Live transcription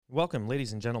Welcome,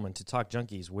 ladies and gentlemen, to Talk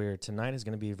Junkies, where tonight is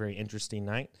going to be a very interesting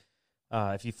night.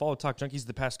 If you follow Talk Junkies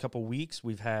the past couple weeks,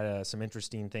 we've had some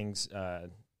interesting things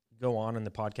go on in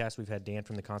the podcast. We've had Dan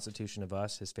from the Constitution of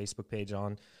Us, his Facebook page,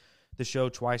 on the show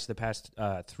twice the past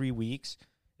 3 weeks.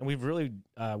 And we've really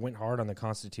went hard on the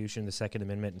Constitution, the Second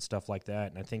Amendment, and stuff like that.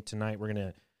 And I think tonight we're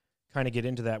going to kind of get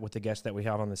into that with the guest that we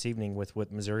have on this evening with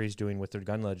what Missouri's doing with their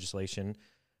gun legislation.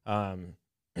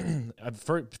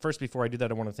 First, before I do that,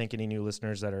 I want to thank any new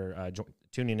listeners that are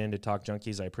tuning in to Talk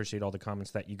Junkies. I appreciate all the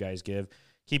comments that you guys give.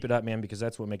 Keep it up, man, because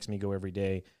that's what makes me go every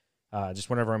day. Just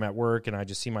whenever I'm at work and I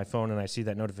just see my phone and I see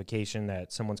that notification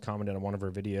that someone's commented on one of our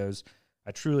videos,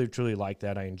 I truly, truly like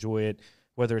that. I enjoy it,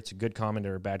 whether it's a good comment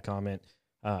or a bad comment.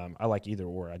 I like either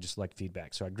or. I just like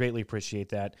feedback, so I greatly appreciate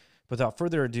that. Without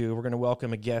further ado, we're going to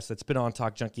welcome a guest that's been on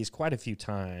Talk Junkies quite a few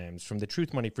times from the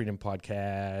Truth, Money, Freedom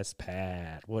podcast.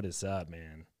 Pat, what is up,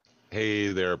 man? Hey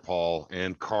there, Paul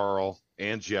and Carl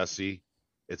and Jesse.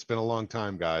 It's been a long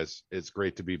time, guys. It's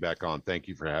great to be back on. Thank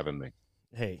you for having me.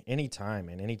 Hey, anytime,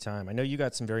 man, anytime. I know you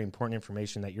got some very important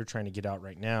information that you're trying to get out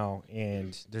right now,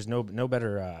 and there's no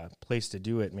better place to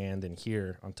do it, man, than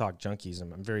here on Talk Junkies.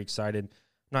 I'm very excited.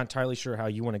 I'm not entirely sure how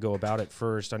you want to go about it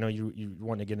first. I know you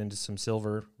want to get into some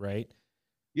silver, right?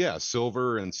 Yeah,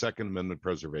 Silver and Second Amendment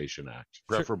Preservation Act.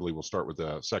 Preferably, We'll start with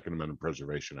the Second Amendment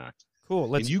Preservation Act.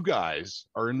 Cool. And you guys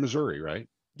are in Missouri, right?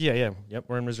 Yeah. Yep,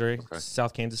 we're in Missouri, okay.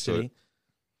 South Kansas City.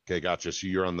 Okay, gotcha. So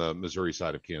you're on the Missouri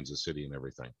side of Kansas City and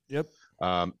everything. Yep.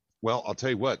 Well, I'll tell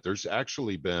you what. There's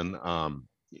actually been,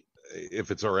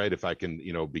 if it's all right, if I can,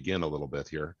 begin a little bit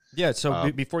here. Yeah. So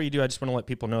before you do, I just want to let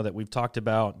people know that we've talked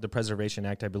about the Preservation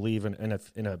Act, I believe,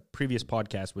 in a previous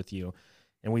podcast with you,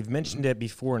 and we've mentioned it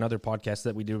before in other podcasts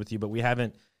that we did with you, but we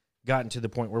haven't gotten to the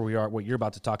point where we are, what you're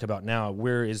about to talk about now.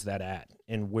 Where is that at,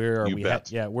 and where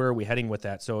are where are we heading with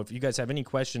that? So if you guys have any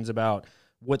questions about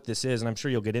what this is, and I'm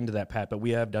sure you'll get into that, Pat, but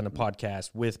we have done a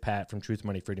podcast with Pat from Truth,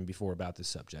 Money, Freedom before about this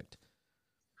subject.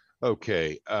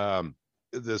 Okay.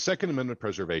 The Second Amendment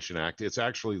Preservation Act, it's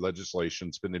actually legislation.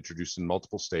 It's been introduced in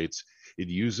multiple states. It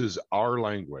uses our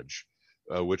language,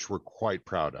 which we're quite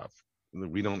proud of.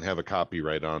 We don't have a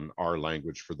copyright on our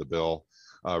language for the bill.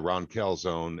 Ron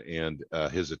Calzone and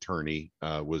his attorney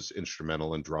was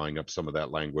instrumental in drawing up some of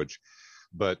that language.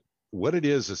 But what it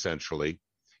is essentially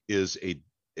is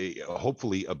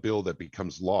hopefully a bill that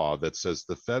becomes law that says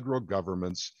the federal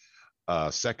government's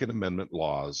Second Amendment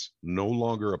laws no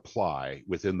longer apply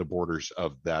within the borders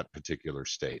of that particular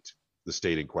state, the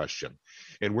state in question.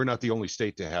 And we're not the only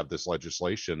state to have this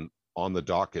legislation on the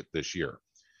docket this year.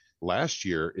 Last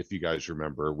year, if you guys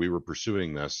remember, we were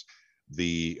pursuing this.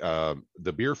 The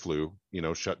beer flu,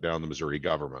 shut down the Missouri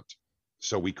government.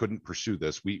 So we couldn't pursue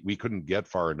this. We couldn't get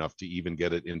far enough to even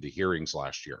get it into hearings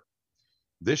last year.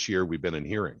 This year, we've been in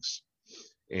hearings.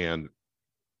 And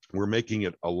we're making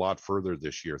it a lot further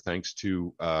this year, thanks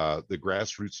to the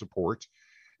grassroots support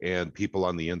and people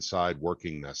on the inside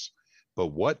working this. But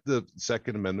what the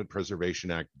Second Amendment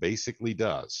Preservation Act basically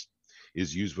does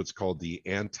is use what's called the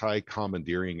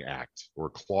Anti-Commandeering Act, or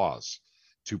clause,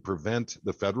 to prevent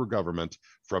the federal government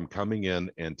from coming in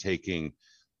and taking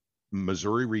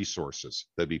Missouri resources,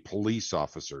 that'd be police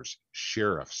officers,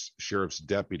 sheriff's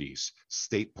deputies,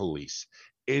 state police,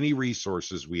 any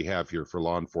resources we have here for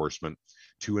law enforcement,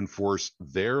 to enforce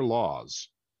their laws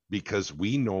because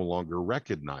we no longer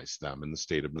recognize them in the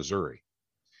state of Missouri.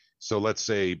 So let's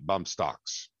say bump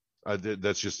stocks.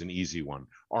 That's just an easy one.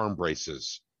 Arm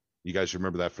braces. You guys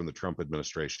remember that from the Trump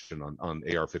administration on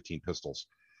AR-15 pistols.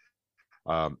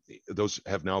 Those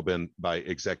have now been, by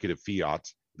executive fiat,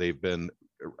 they've been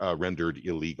rendered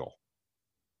illegal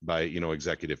by,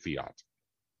 executive fiat.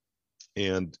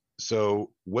 And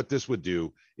so what this would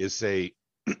do is say,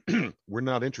 we're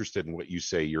not interested in what you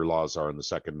say your laws are in the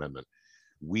Second Amendment.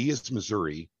 We as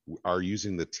Missouri are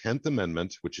using the 10th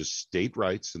Amendment, which is state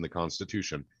rights in the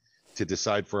Constitution, to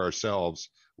decide for ourselves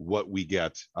what we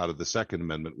get out of the Second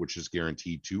Amendment, which is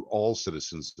guaranteed to all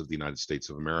citizens of the United States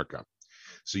of America.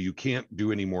 So you can't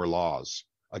do any more laws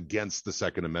against the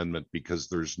Second Amendment because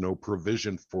there's no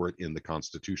provision for it in the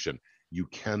Constitution. You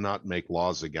cannot make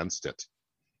laws against it,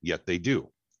 yet they do.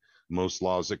 Most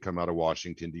laws that come out of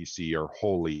Washington, D.C. are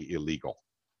wholly illegal.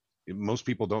 Most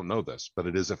people don't know this, but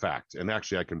it is a fact. And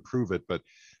actually, I can prove it, but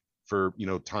for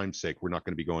time's sake, we're not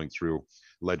going to be going through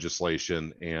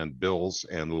legislation and bills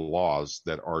and laws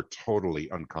that are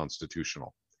totally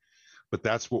unconstitutional. But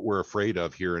that's what we're afraid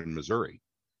of here in Missouri.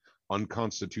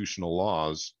 Unconstitutional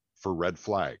laws for red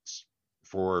flags.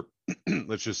 For,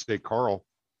 let's just say, Carl,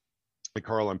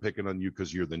 I'm picking on you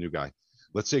because you're the new guy.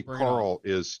 Let's say Carl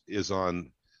is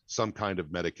on some kind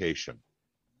of medication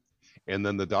And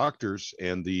then the doctors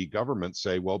and the government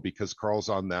say, well, because Carl's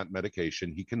on that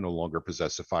medication, he can no longer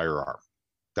possess a firearm.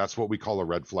 That's what we call a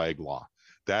red flag law.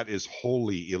 That is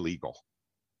wholly illegal.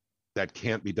 That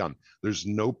can't be done. There's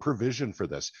no provision for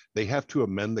this. They have to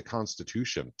amend the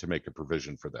Constitution to make a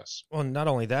provision for this. Well, not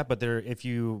only that, but if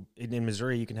you in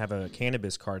Missouri, you can have a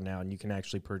cannabis card now, and you can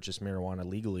actually purchase marijuana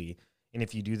legally. And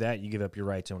if you do that, you give up your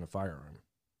right to own a firearm.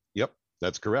 Yep,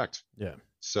 that's correct. Yeah.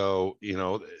 So,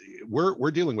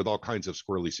 we're dealing with all kinds of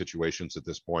squirrely situations at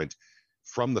this point,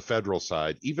 from the federal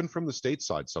side, even from the state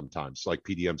side sometimes, like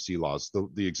PDMC laws.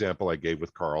 The example I gave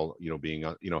with Carl, being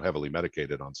heavily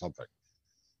medicated on something.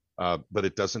 But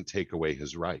it doesn't take away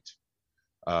his right,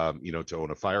 to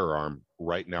own a firearm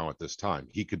right now at this time.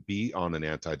 He could be on an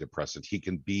antidepressant. He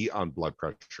can be on blood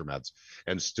pressure meds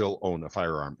and still own a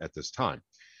firearm at this time.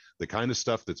 The kind of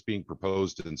stuff that's being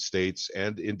proposed in states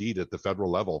and indeed at the federal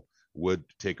level would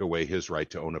take away his right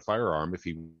to own a firearm if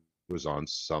he was on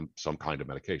some kind of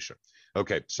medication.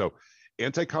 Okay, so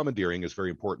anti-commandeering is very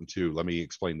important too. Let me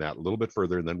explain that a little bit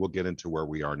further, and then we'll get into where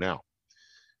we are now.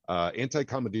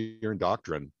 Anti-commandeering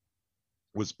doctrine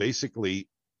was basically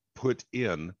put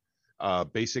in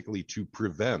basically to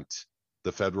prevent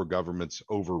the federal government's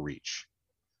overreach,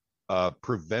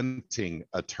 preventing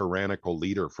a tyrannical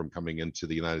leader from coming into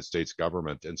the United States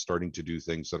government and starting to do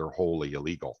things that are wholly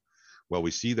illegal. Well,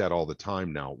 we see that all the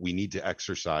time now. We need to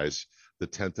exercise the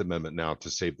 10th Amendment now to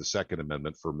save the Second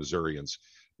Amendment for Missourians,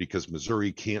 because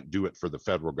Missouri can't do it for the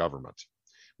federal government.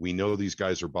 We know these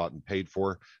guys are bought and paid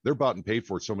for. They're bought and paid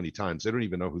for so many times, they don't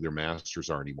even know who their masters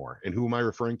are anymore. And who am I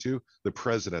referring to? The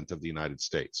President of the United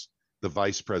States, the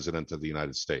Vice President of the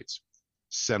United States,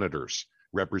 senators,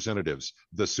 representatives,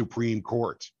 the Supreme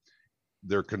Court.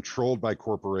 They're controlled by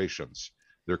corporations.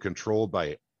 They're controlled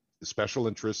by special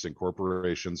interests and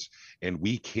corporations, and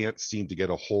we can't seem to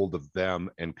get a hold of them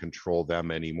and control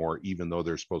them anymore, even though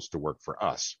they're supposed to work for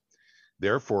us.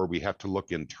 Therefore, we have to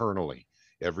look internally.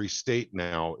 Every state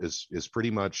now is pretty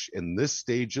much in this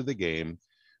stage of the game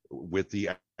with the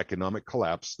economic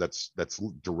collapse that's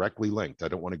directly linked. I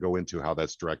don't want to go into how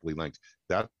that's directly linked.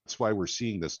 That's why we're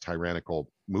seeing this tyrannical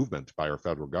movement by our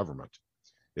federal government,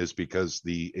 is because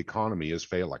the economy is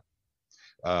failing.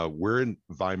 We're in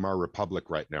Weimar Republic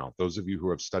right now. Those of you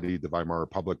who have studied the Weimar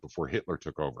Republic before Hitler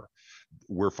took over,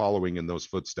 we're following in those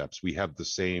footsteps. We have the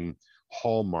same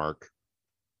hallmark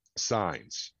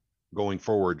signs going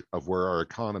forward of where our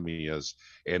economy is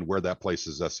and where that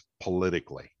places us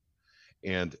politically.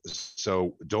 And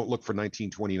so don't look for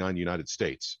 1929 United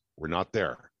States. We're not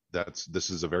there. This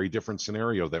is a very different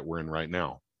scenario that we're in right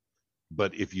now.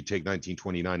 But if you take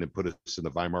 1929 and put us in the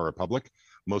Weimar Republic,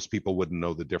 most people wouldn't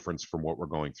know the difference from what we're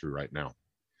going through right now.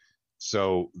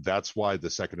 So that's why the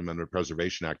Second Amendment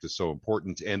Preservation Act is so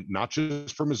important, and not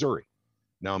just for Missouri.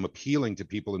 Now, I'm appealing to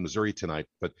people in Missouri tonight,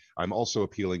 but I'm also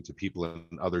appealing to people in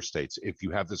other states. If you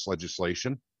have this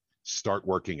legislation, start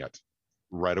working it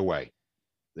right away.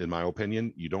 In my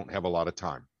opinion, you don't have a lot of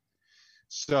time.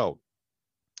 So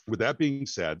with that being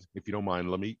said, if you don't mind,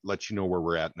 let me let you know where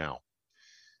we're at now.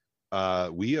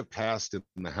 We have passed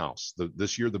in the House.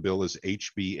 This year, the bill is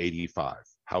HB 85,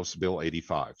 House Bill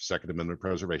 85, Second Amendment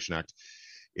Preservation Act.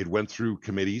 It went through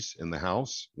committees in the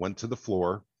House, went to the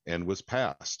floor, and was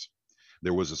passed.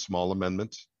 There was a small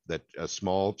amendment, a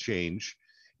small change,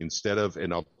 instead of,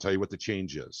 and I'll tell you what the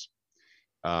change is.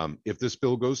 If this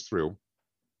bill goes through,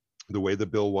 the way the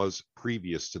bill was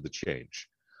previous to the change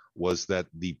was that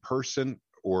the person,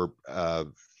 or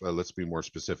let's be more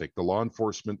specific, the law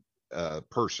enforcement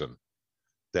person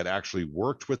that actually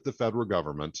worked with the federal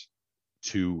government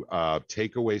to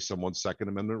take away someone's Second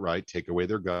Amendment right, take away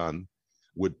their gun,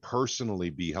 would personally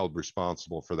be held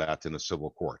responsible for that in a civil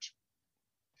court.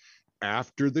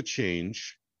 After the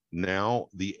change, now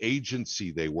the agency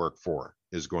they work for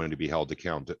is going to be held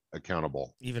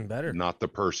accountable. Even better. Not the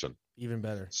person. Even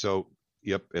better. So,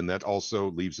 yep. And that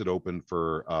also leaves it open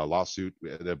for a lawsuit.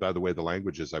 By the way, the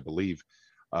language is, I believe,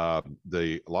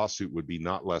 the lawsuit would be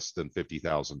not less than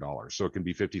 $50,000. So it can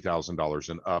be $50,000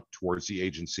 and up towards the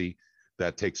agency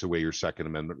that takes away your Second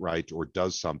Amendment right or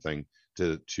does something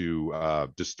to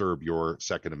disturb your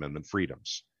Second Amendment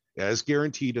freedoms, as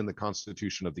guaranteed in the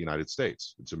Constitution of the United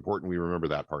States. It's important we remember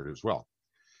that part as well.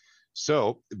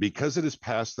 So because it has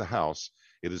passed the House,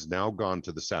 it has now gone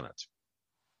to the Senate,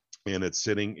 and it's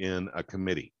sitting in a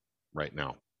committee right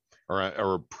now, or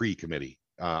a pre-committee.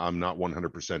 I'm not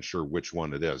 100% sure which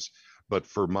one it is, but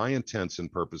for my intents and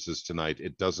purposes tonight,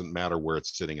 it doesn't matter where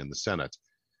it's sitting in the Senate,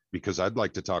 because I'd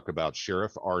like to talk about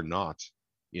Sheriff Arnott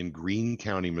in Greene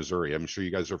County, Missouri. I'm sure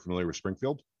you guys are familiar with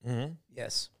Springfield. Mm-hmm.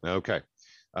 Yes. Okay.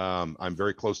 I'm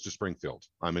very close to Springfield.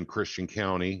 I'm in Christian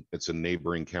County. It's a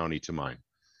neighboring county to mine.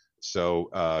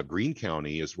 So Greene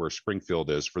County is where Springfield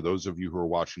is, for those of you who are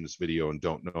watching this video and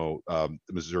don't know the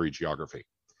Missouri geography.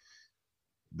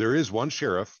 There is one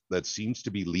sheriff that seems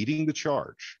to be leading the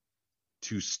charge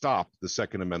to stop the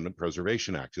Second Amendment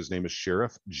Preservation Act. His name is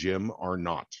Sheriff Jim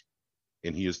Arnott,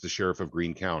 and he is the sheriff of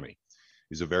Greene County.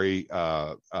 He's a very,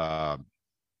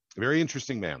 very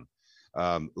interesting man.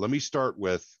 Let me start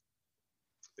with,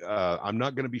 I'm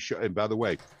not going to be sure, and by the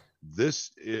way,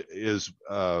 this is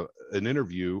an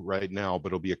interview right now, but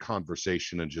it'll be a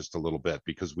conversation in just a little bit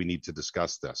because we need to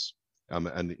discuss this,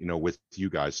 and with you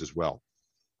guys as well.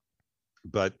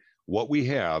 But what we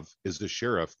have is the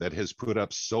sheriff that has put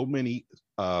up so many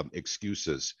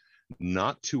excuses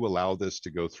not to allow this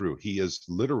to go through. He is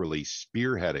literally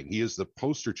spearheading. He is the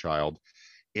poster child,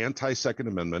 anti-Second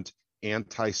Amendment,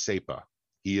 anti-SEPA.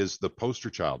 He is the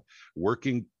poster child,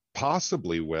 working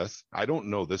possibly with, I don't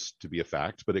know this to be a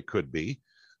fact, but it could be,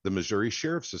 the Missouri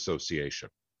Sheriff's Association.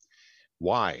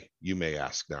 Why, you may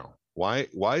ask now? Why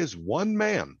is one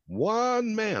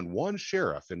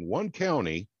sheriff in one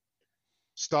county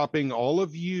stopping all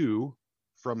of you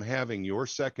from having your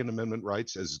Second Amendment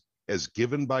rights as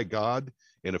given by God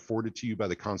and afforded to you by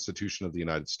the Constitution of the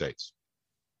United States?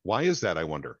 Why is that, I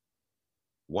wonder?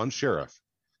 One sheriff.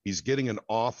 He's getting an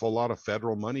awful lot of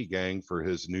federal money, gang, for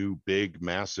his new big,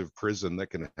 massive prison that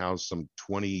can house some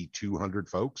 2,200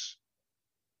 folks.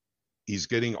 He's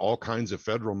getting all kinds of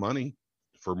federal money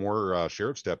for more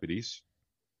sheriff's deputies.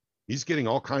 He's getting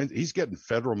he's getting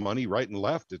federal money right and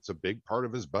left. It's a big part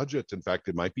of his budget. In fact,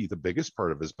 it might be the biggest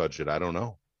part of his budget. I don't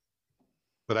know.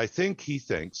 But I think he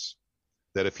thinks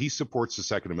that if he supports the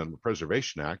Second Amendment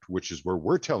Preservation Act, which is where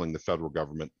we're telling the federal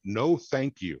government, no,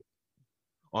 thank you,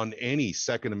 on any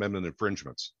Second Amendment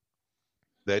infringements,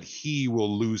 that he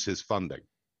will lose his funding.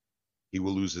 He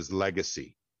will lose his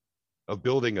legacy of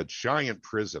building a giant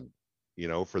prison,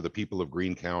 for the people of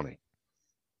Greene County,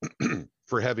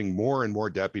 for having more and more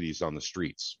deputies on the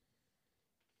streets,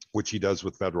 which he does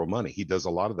with federal money. He does a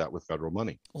lot of that with federal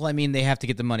money. Well, I mean, they have to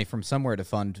get the money from somewhere to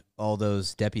fund all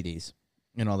those deputies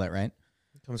and all that, right?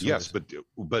 Yes,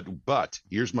 but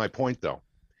here's my point, though.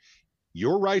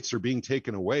 Your rights are being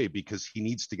taken away because he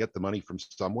needs to get the money from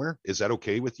somewhere. Is that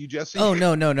okay with you, Jesse? Oh,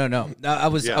 no. I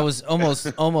was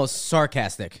almost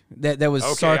sarcastic. That was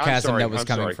okay, sarcasm that was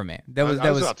coming from me. That was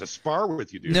about to spar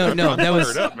with you, dude. No,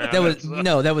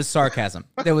 that was sarcasm.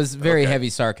 That was very heavy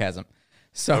sarcasm.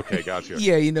 So okay, gotcha.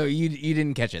 Yeah, you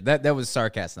didn't catch it. That was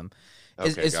sarcasm.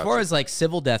 As far as like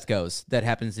civil death goes, that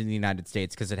happens in the United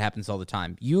States because it happens all the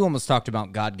time. You almost talked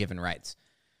about God-given rights.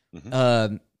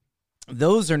 Mm-hmm.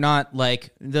 Those are not like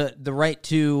the right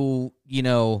to,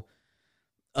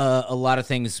 a lot of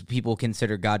things people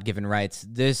consider God-given rights.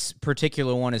 This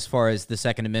particular one, as far as the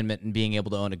Second Amendment and being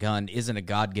able to own a gun, isn't a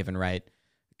God-given right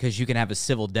because you can have a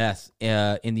civil death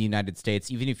in the United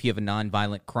States, even if you have a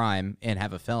nonviolent crime and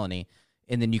have a felony,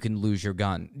 and then you can lose your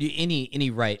gun.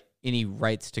 Any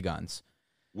rights to guns.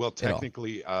 Well,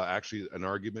 technically, actually, an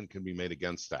argument can be made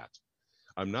against that.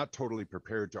 I'm not totally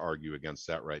prepared to argue against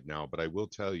that right now, but I will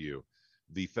tell you,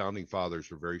 the founding fathers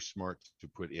were very smart to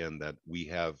put in that we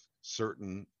have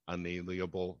certain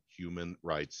unalienable human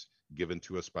rights given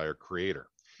to us by our Creator.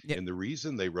 Yep. And the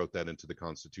reason they wrote that into the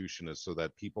Constitution is so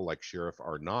that people like Sheriff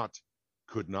Arnott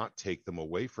could not take them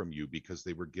away from you because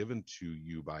they were given to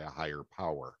you by a higher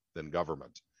power than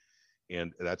government.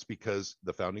 And that's because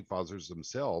the founding fathers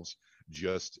themselves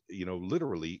just,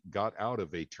 literally got out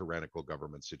of a tyrannical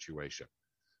government situation.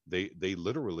 They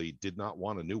literally did not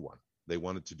want a new one. They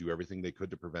wanted to do everything they could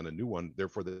to prevent a new one.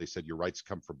 Therefore, they said, your rights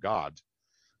come from God.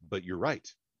 But you're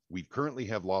right. We currently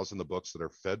have laws in the books that are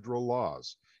federal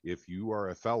laws. If you are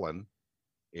a felon,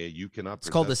 you cannot. It's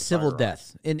called a civil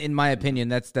death. In my opinion,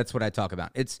 that's what I talk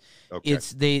about. It's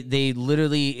they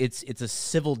literally it's a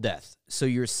civil death. So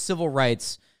your civil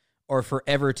rights are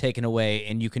forever taken away,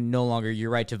 and you can no longer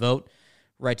your right to vote,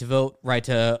 right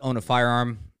to own a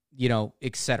firearm,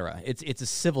 etc. It's a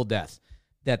civil death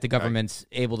that the government's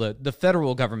the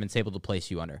federal government's able to place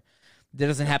you under. That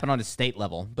doesn't happen on a state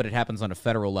level, but it happens on a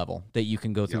federal level that you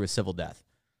can go through a civil death.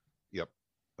 Yep.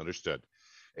 Understood.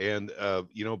 And,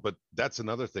 but that's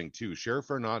another thing too. Sheriff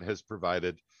Arnott has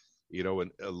provided,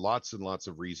 lots and lots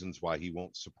of reasons why he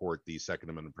won't support the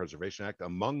Second Amendment Preservation Act.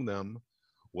 Among them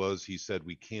was, he said,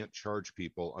 we can't charge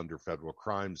people under federal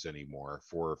crimes anymore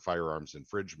for firearms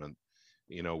infringement.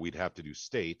 We'd have to do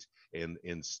state, and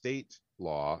in state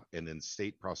law and in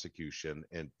state prosecution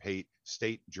and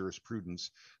state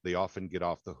jurisprudence, they often get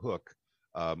off the hook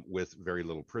with very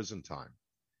little prison time.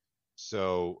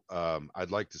 So I'd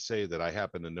like to say that I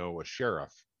happen to know a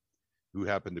sheriff who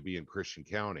happened to be in Christian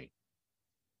County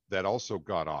that also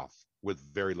got off with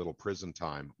very little prison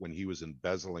time when he was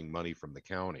embezzling money from the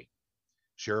county.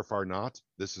 Sheriff Arnott,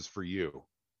 this is for you.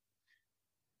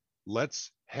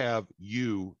 Let's have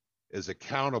you as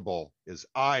accountable as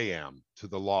I am to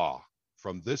the law.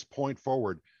 From this point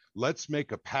forward, let's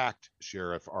make a pact,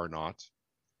 Sheriff Arnott.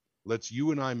 Let's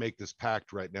you and I make this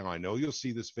pact right now. I know you'll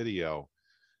see this video.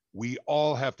 We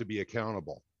all have to be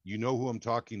accountable. You know who I'm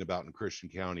talking about in Christian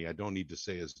County. I don't need to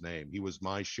say his name. He was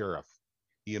my sheriff.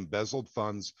 He embezzled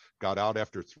funds, got out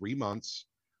after 3 months,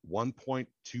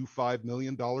 $1.25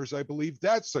 million, I believe.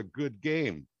 That's a good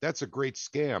game. That's a great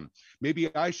scam.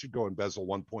 Maybe I should go embezzle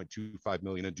 1.25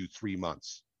 million and do 3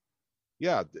 months.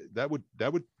 Yeah, that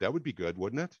would be good,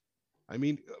 wouldn't it? I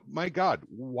mean, my God,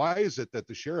 why is it that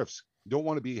the sheriffs don't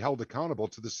want to be held accountable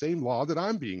to the same law that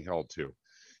I'm being held to?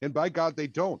 And by God, they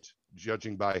don't,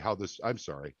 judging by how this, I'm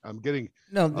sorry, I'm getting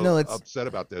it's upset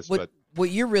about this. But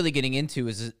what you're really getting into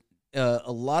is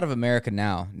a lot of America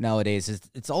nowadays is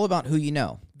it's all about who you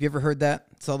know. Have you ever heard that?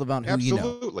 It's all about who you know.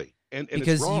 Absolutely. And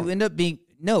because it's wrong. You end up being,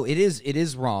 no, it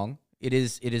is wrong. It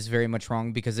is very much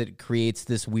wrong because it creates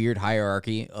this weird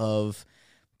hierarchy of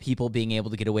people being able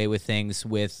to get away with things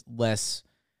with less,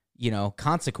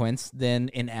 consequence than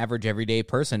an average everyday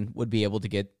person would be able to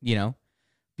get,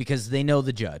 because they know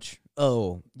the judge.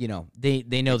 Oh, they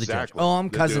know the judge. Oh, I'm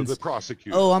cousins. The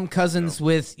prosecutor. Oh, I'm cousins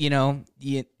with,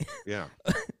 yeah.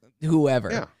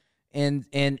 whoever. Yeah. And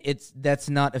that's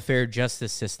not a fair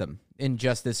justice system. And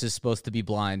justice is supposed to be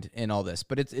blind and all this.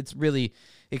 But it's really,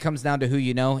 it comes down to who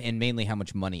you know and mainly how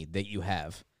much money that you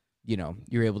have.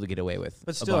 You're able to get away with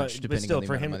a bunch, depending on the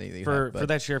amount of money that you have. For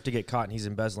that sheriff to get caught and he's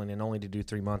embezzling and only to do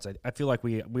 3 months, I feel like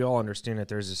we all understand that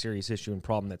there's a serious issue and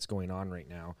problem that's going on right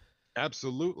now.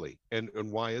 Absolutely. And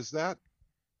why is that?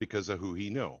 Because of who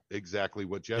he knew. Exactly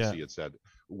what Jesse had said,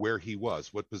 where he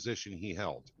was, what position he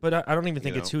held. But I don't even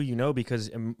think it's who you know, because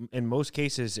in most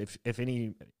cases, if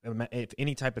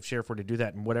any type of sheriff were to do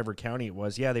that in whatever county it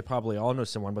was, they probably all know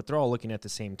someone, but they're all looking at the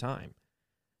same time.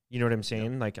 You know what I'm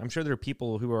saying? Like, I'm sure there are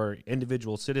people who are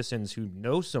individual citizens who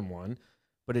know someone,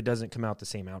 but it doesn't come out the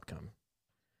same outcome.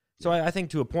 So I think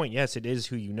to a point, yes, it is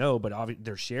who you know, but obviously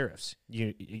they're sheriffs.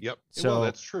 Yep. So well,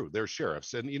 that's true. They're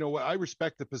sheriffs. And you know what? I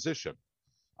respect the position.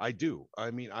 I do.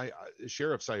 I mean,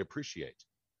 sheriffs, I appreciate.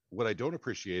 What I don't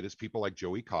appreciate is people like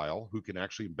Joey Kyle, who can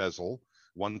actually embezzle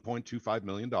 $1.25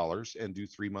 million and do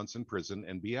 3 months in prison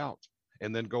and be out,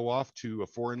 and then go off to a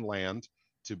foreign land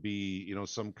to be,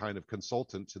 some kind of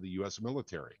consultant to the U.S.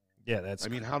 military. Yeah, I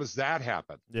mean, how does that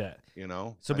happen? Yeah.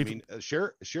 So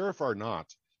Sheriff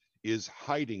Arnott is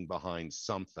hiding behind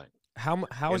something. How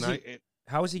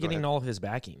is he getting all of his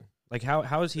backing? Like,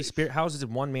 how is he how is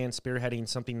one man spearheading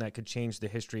something that could change the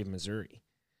history of Missouri?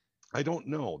 I don't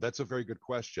know. That's a very good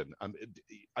question.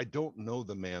 I don't know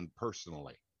the man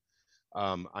personally.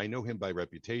 I know him by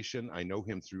reputation. I know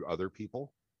him through other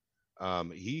people.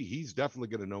 He's definitely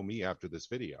going to know me after this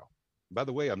video. By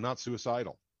the way, I'm not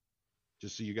suicidal,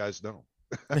 just so you guys know.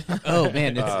 Oh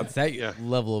man, it's that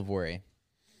level of worry.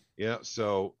 Yeah.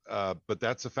 So, but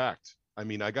that's a fact. I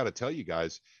mean, I got to tell you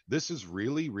guys, this is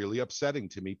really, really upsetting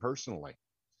to me personally,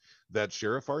 that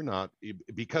Sheriff Arnott,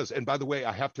 because, and by the way,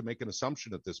 I have to make an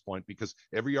assumption at this point, because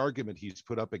every argument he's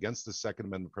put up against the Second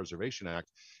Amendment Preservation Act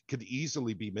could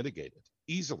easily be mitigated,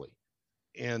 easily.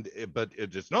 But it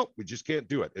just, no, we just can't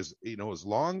do it. As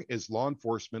long as law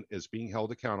enforcement is being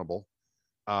held accountable,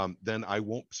 then I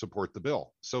won't support the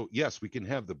bill. So yes, we can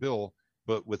have the bill,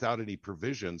 but without any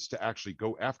provisions to actually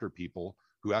go after people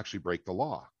who actually break the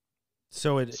law.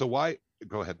 So why?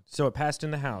 Go ahead. So it passed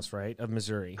in the House, right, of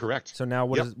Missouri. Correct. So now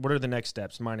what are the next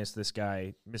steps minus this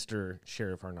guy, Mr.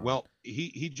 Sheriff Arnott? Well,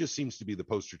 he just seems to be the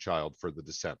poster child for the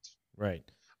dissent. Right.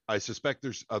 I suspect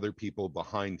there's other people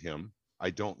behind him.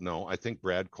 I don't know. I think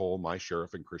Brad Cole, my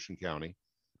sheriff in Christian County,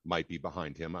 might be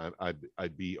behind him.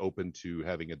 I'd be open to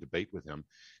having a debate with him.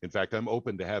 In fact, I'm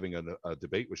open to having a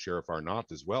debate with Sheriff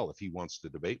Arnott as well if he wants to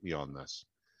debate me on this.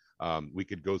 We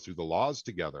could go through the laws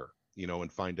together,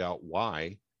 and find out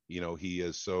why, he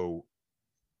is so,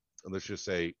 let's just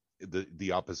say,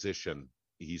 the opposition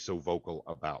he's so vocal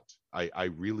about. I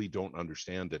really don't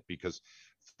understand it, because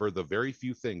for the very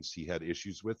few things he had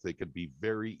issues with, they could be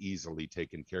very easily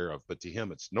taken care of. But to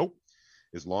him, it's nope.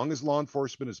 As long as law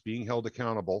enforcement is being held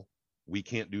accountable, we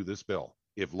can't do this bill.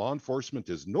 If law enforcement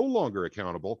is no longer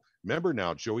accountable, remember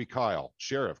now, Joey Kyle,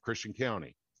 Sheriff, Christian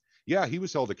County. Yeah, he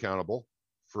was held accountable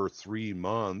for 3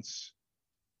 months,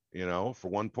 for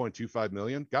 $1.25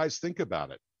 million. Guys, think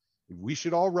about it. We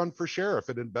should all run for sheriff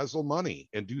and embezzle money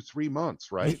and do 3 months,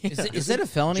 right? Is that a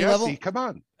felony Jesse, level? Come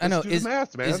on. I know. Do the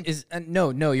math, man.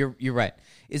 No, you're right.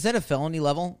 Is that a felony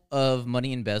level of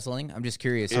money embezzling? I'm just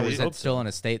curious. Or is that still on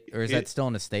a state, or is that still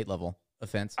on a state level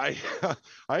offense? I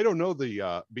don't know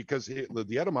because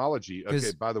the etymology.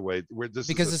 Okay, by the way,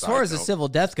 because as far as the civil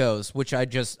death goes, which I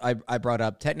brought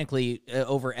up, technically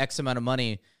over X amount of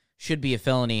money should be a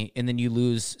felony, and then you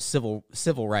lose civil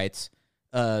rights.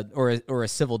 Or a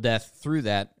civil death through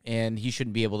that, and he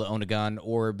shouldn't be able to own a gun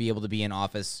or be able to be in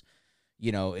office,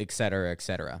 et cetera, et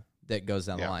cetera. That goes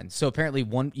down the line. So apparently,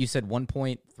 you said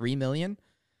 1.3 million.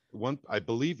 I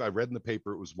believe I read in the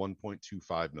paper it was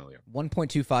 1.25 million.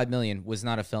 1.25 million was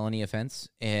not a felony offense,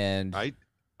 and I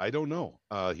don't know.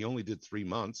 He only did 3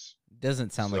 months.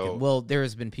 Doesn't sound like it. Well, there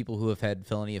has been people who have had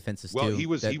felony offenses too. Well, he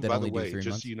by the way, just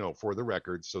months. so you know, for the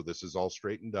record, so this is all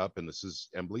straightened up, and this is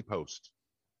Embley Post.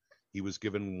 He was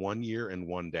given 1 year and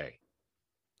 1 day.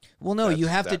 Well, no, you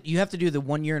have to do the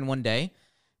 1 year and 1 day,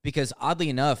 because oddly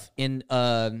enough, in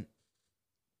as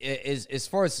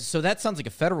far as, so that sounds like a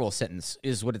federal sentence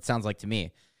is what it sounds like to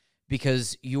me,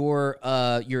 because your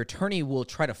attorney will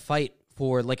try to fight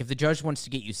for, like, if the judge wants to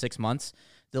get you 6 months,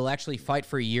 they'll actually fight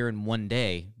for a year and 1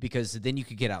 day, because then you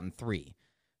could get out in 3.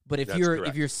 But if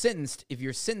you're sentenced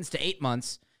to 8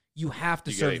 months, you have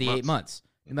to serve the 8 months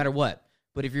no matter what.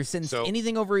 But if you're sentenced to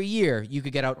anything over a year, you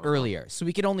could get out earlier. So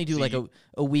we could only do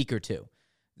a week or two.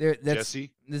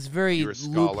 Jesse, this very you're a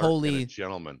scholar loopholey and a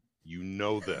gentleman. You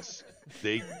know this.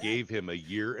 They gave him a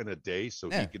year and a day so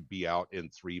he could be out in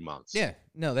 3 months. Yeah,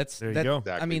 no, that's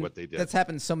exactly what they did. That's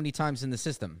happened so many times in the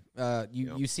system.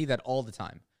 You see that all the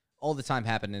time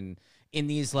happen in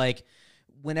these, like,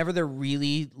 whenever they're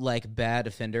really like bad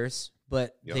offenders,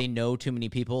 but they know too many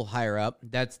people higher up.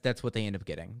 That's what they end up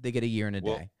getting. They get a year and a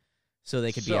day. So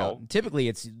they could be out. Typically,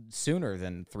 it's sooner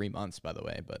than 3 months, by the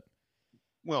way. But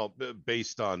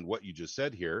based on what you just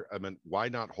said here, I mean, why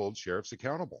not hold sheriffs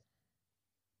accountable?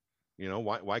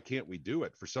 Why can't we do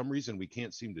it? For some reason, we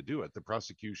can't seem to do it. The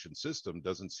prosecution system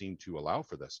doesn't seem to allow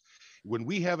for this. When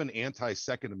we have an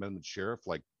anti-Second Amendment sheriff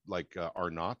like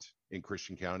Arnott in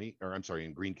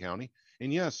in Greene County,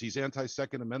 and yes, he's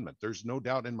anti-Second Amendment. There's no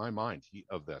doubt in my mind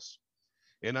of this.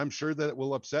 And I'm sure that it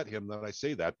will upset him that I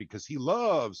say that, because he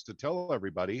loves to tell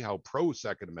everybody how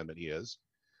pro-Second Amendment he is,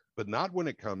 but not when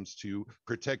it comes to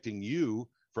protecting you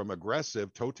from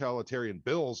aggressive totalitarian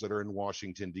bills that are in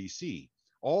Washington, D.C.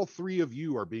 All 3 of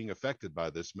you are being affected by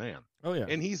this man. Oh, yeah.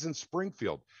 And he's in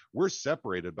Springfield. We're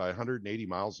separated by 180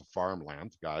 miles of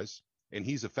farmland, guys, and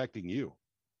he's affecting you.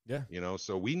 Yeah.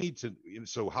 So we need to.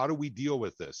 So how do we deal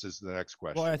with this is the next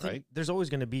question. Well, I think right? there's always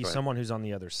going to be someone who's on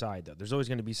the other side, though. There's always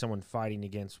going to be someone fighting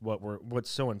against what's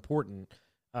so important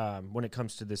when it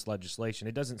comes to this legislation.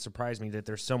 It doesn't surprise me that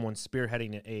there's someone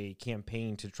spearheading a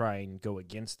campaign to try and go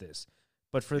against this.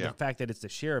 But for the fact that it's the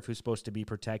sheriff who's supposed to be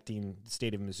protecting the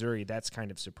state of Missouri, that's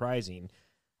kind of surprising.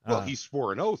 Well, he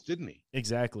swore an oath, didn't he?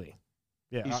 Exactly.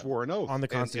 Yeah, he swore an oath on the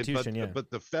Constitution.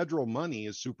 But the federal money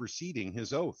is superseding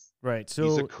his oath. Right. So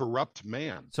he's a corrupt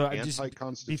man. So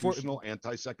anti-constitutional,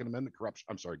 anti-Second Amendment corruption.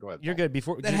 I'm sorry. Go ahead. You're good.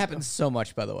 That happens so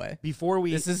much, by the way.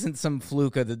 This isn't some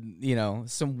fluke of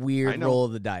some weird roll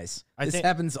of the dice. This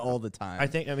happens all the time.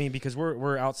 Because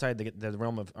we're outside the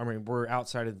realm of. We're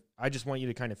outside of. I just want you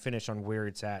to kind of finish on where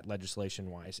it's at legislation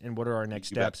wise, and what are our next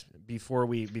steps before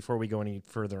we go any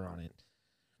further on it.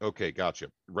 Okay, gotcha.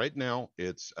 Right now,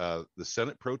 it's the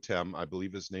Senate Pro Tem, I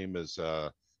believe his name is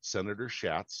Senator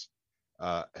Schatz,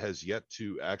 has yet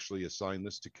to actually assign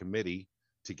this to committee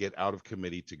to get out of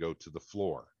committee to go to the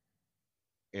floor.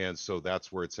 And so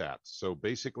that's where it's at. So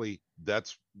basically,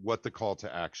 that's what the call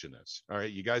to action is. All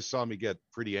right, you guys saw me get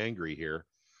pretty angry here.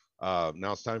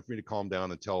 Now it's time for me to calm down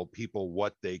and tell people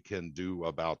what they can do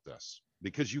about this,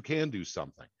 because you can do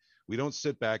something. We don't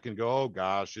sit back and go, oh,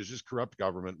 gosh, it's just corrupt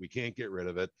government. We can't get rid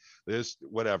of it.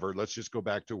 Whatever. Let's just go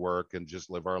back to work and just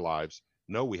live our lives.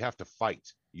 No, we have to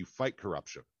fight. You fight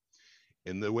corruption.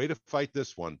 And the way to fight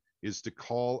this one is to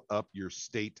call up your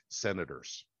state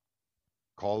senators.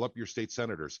 Call up your state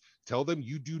senators. Tell them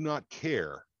you do not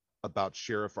care about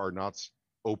Sheriff Arnott's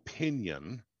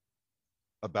opinion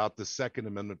about the Second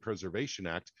Amendment Preservation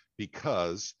Act,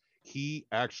 because he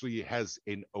actually has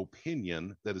an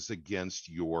opinion that is against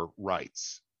your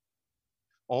rights.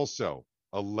 Also,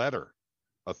 a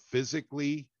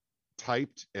physically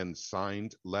typed and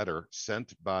signed letter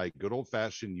sent by good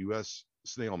old-fashioned U.S.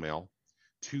 snail mail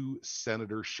to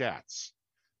Senator Schatz,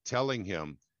 telling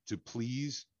him to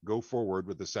please go forward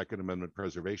with the Second Amendment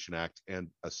Preservation Act and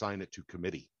assign it to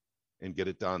committee and get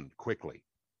it done quickly.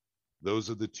 Those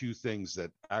are the 2 things that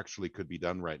actually could be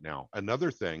done right now. Another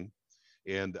thing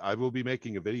And I will be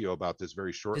making a video about this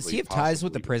very shortly. Does he have ties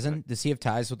with the prison? Does he have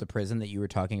ties with the prison that you were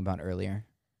talking about earlier?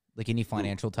 Like any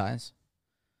financial ties?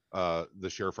 The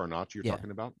Sheriff Arnott you're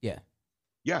talking about? Yeah.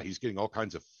 Yeah, he's getting all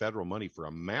kinds of federal money for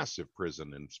a massive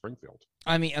prison in Springfield.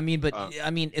 I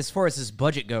mean, as far as his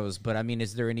budget goes, but I mean,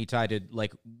 is there any tie to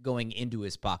like going into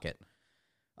his pocket?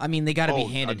 I mean, they got to be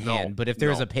hand in hand. But if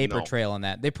there's a paper trail on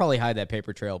that, they probably hide that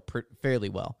paper trail fairly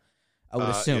well. I would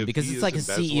assume, because it's like a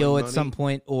CEO at some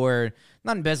point, or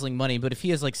not embezzling money, but if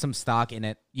he has like some stock in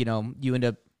it, you end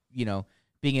up,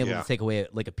 being able to take away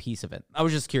like a piece of it. I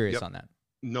was just curious on that.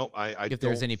 No, I if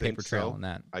there's any paper trail on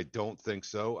that. I don't think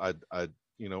so. I'm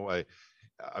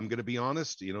going to be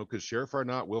honest, because Sheriff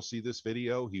Arnott will see this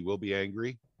video. He will be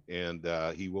angry, and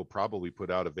he will probably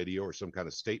put out a video or some kind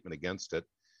of statement against it.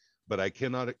 But I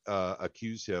cannot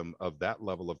accuse him of that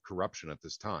level of corruption at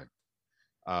this time.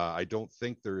 I don't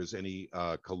think there is any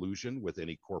collusion with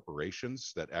any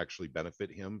corporations that actually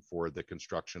benefit him for the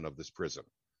construction of this prison.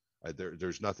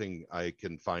 There's nothing I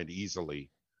can find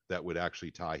easily that would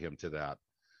actually tie him to that.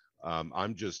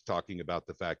 I'm just talking about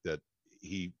the fact that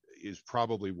he is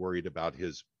probably worried about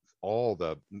all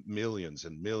the millions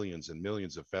and millions and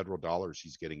millions of federal dollars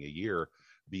he's getting a year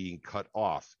being cut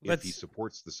off if he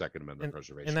supports the Second Amendment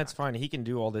Preservation and that's Act. Fine. He can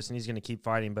do all this, and he's going to keep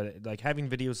fighting. But like having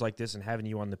videos like this and having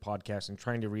you on the podcast and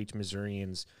trying to reach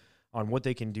Missourians on what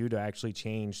they can do to actually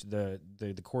change the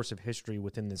course of history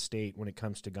within the state when it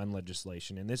comes to gun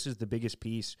legislation. And this is the biggest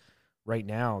piece right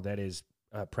now that is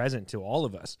present to all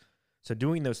of us. So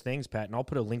doing those things, Pat, and I'll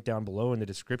put a link down below in the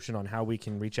description on how we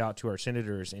can reach out to our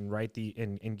senators and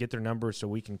and get their numbers so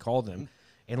we can call them.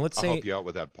 And I'll help you out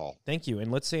with that, Paul. Thank you.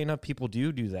 And let's say enough people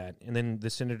do that, and then the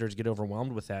senators get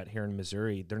overwhelmed with that here in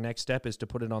Missouri. Their next step is to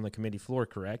put it on the committee floor,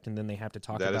 correct? And then they have to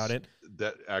talk about it.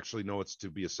 It's to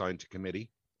be assigned to committee,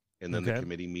 and then the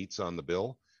committee meets on the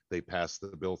bill. They pass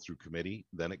the bill through committee.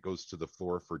 Then it goes to the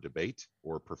floor for debate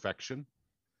or perfection.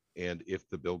 And if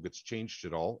the bill gets changed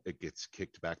at all, it gets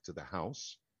kicked back to the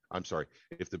House. I'm sorry.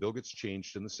 If the bill gets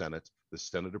changed in the Senate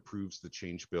approves the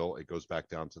change bill. It goes back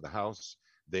down to the House.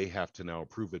 They have to now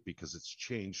approve it because it's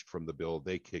changed from the bill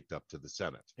they kicked up to the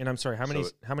Senate. And I'm sorry,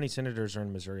 how many senators are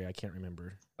in Missouri? I can't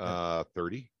remember.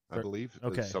 30, I believe.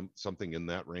 Okay. Something in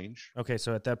that range. Okay,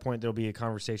 so at that point, there'll be a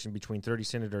conversation between 30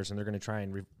 senators, and they're going to try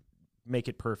and make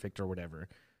it perfect or whatever.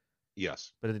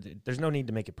 Yes, but there's no need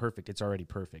to make it perfect. It's already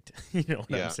perfect. You know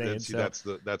what I'm saying? That's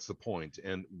the point.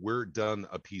 And we're done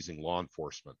appeasing law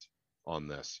enforcement on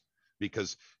this,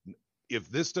 because if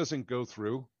this doesn't go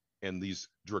through and these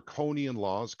draconian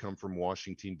laws come from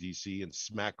Washington, D.C. and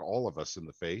smack all of us in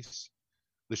the face,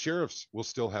 the sheriffs will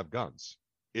still have guns.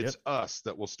 It's us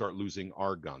that will start losing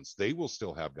our guns. They will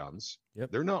still have guns.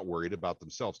 They're not worried about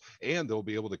themselves, and they'll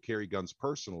be able to carry guns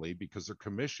personally because they're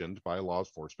commissioned by a law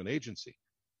enforcement agency.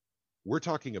 We're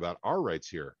talking about our rights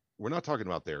here. We're not talking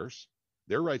about theirs.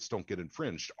 Their rights don't get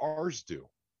infringed. Ours do.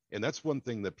 And that's one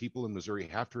thing that people in Missouri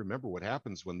have to remember: what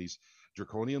happens when these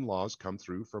draconian laws come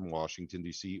through from Washington,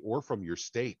 D.C. or from your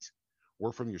state.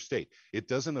 It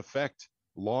doesn't affect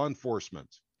law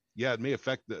enforcement. Yeah, it may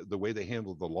affect the way they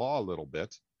handle the law a little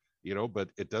bit, but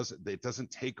it doesn't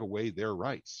take away their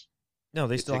rights. No,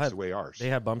 they still have away ours. They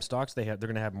have bump stocks. They're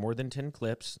going to have more than 10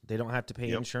 clips. They don't have to pay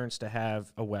insurance to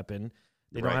have a weapon.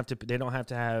 They don't have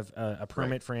to have a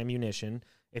permit for ammunition.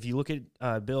 If you look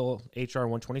at Bill HR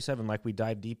 127, like we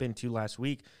dived deep into last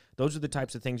week, those are the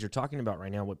types of things you're talking about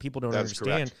right now. What people don't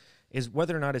understand is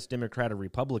whether or not it's Democrat or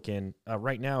Republican.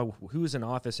 Right now, who's in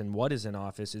office and what is in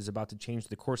office is about to change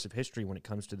the course of history when it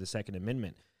comes to the Second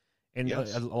Amendment. And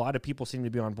a lot of people seem to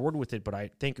be on board with it, but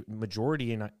I think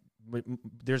majority, and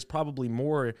there's probably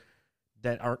more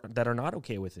that are not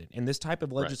okay with it. And this type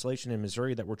of legislation in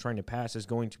Missouri that we're trying to pass is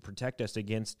going to protect us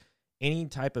against any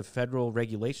type of federal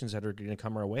regulations that are going to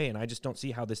come our way. And I just don't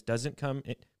see how this doesn't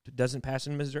pass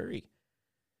in Missouri.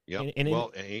 Yeah.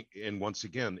 And once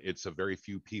again, it's a very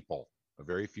few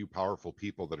powerful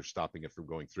people that are stopping it from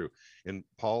going through. And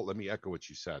Paul, let me echo what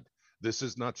you said. This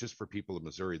is not just for people of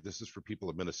Missouri. This is for people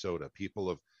of Minnesota, people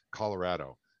of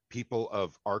Colorado, people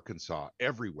of Arkansas,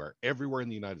 everywhere in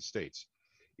the United States.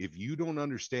 If you don't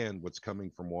understand what's coming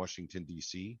from Washington,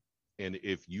 D.C., and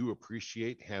if you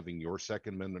appreciate having your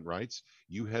Second Amendment rights,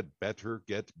 you had better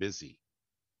get busy.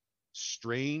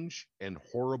 Strange and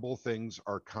horrible things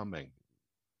are coming.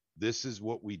 This is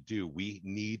what we do. We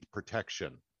need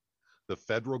protection. The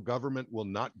federal government will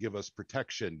not give us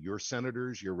protection. Your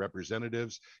senators, your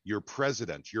representatives, your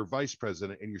president, your vice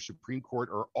president, and your Supreme Court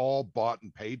are all bought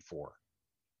and paid for.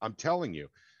 I'm telling you.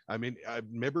 I mean,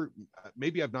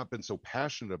 maybe I've not been so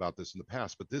passionate about this in the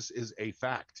past, but this is a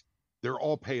fact. They're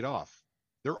all paid off.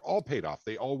 They're all paid off.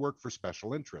 They all work for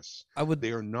special interests.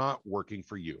 They are not working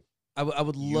for you. I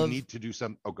would You love. need to do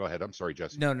some. Oh, go ahead. I'm sorry,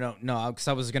 Jesse. No, because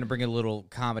I was going to bring a little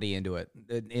comedy into it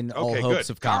in all Okay, hopes good.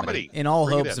 of comedy. Comedy. In all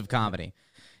Bring it hopes in. of comedy,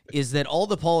 is that all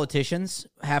the politicians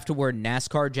have to wear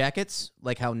NASCAR jackets,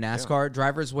 like how NASCAR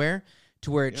drivers wear,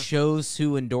 to where it shows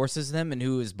who endorses them and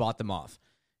who has bought them off.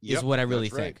 Is Yep, what I really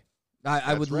that's right. think.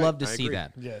 I would right. love to I see agree.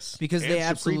 that. Yes. Because And they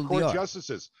Supreme absolutely Court are.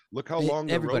 justices. Look how long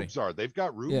the Everybody. robes are. They've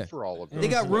got room for all of them. They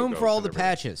got room for all the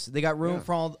patches. patches. They got room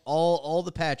for all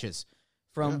the patches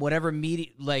from whatever media,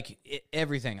 like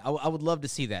everything. I would love to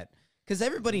see that because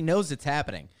everybody knows it's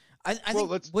happening. I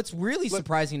think what's really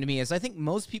surprising to me is I think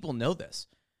most people know this.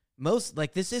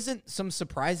 This isn't some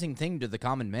surprising thing to the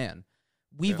common man.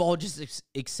 We've all just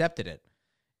accepted it.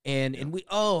 And we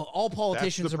all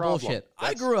politicians are bullshit.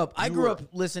 I grew up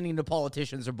listening to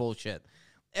politicians are bullshit.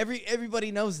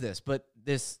 Everybody knows this, but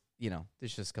this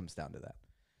just comes down to that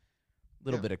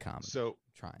little bit of comedy. So,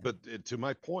 but to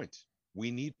my point, we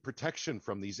need protection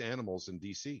from these animals in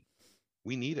DC.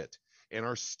 We need it, and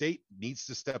our state needs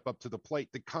to step up to the plate.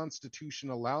 The Constitution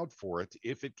allowed for it.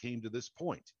 If it came to this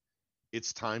point,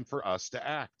 it's time for us to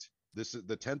act. The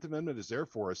 10th Amendment is there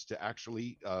for us to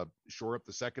actually shore up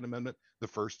the Second Amendment, the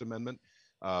First Amendment,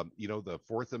 the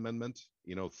Fourth Amendment,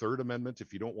 Third Amendment.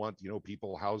 If you don't want,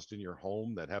 people housed in your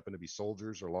home that happen to be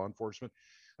soldiers or law enforcement.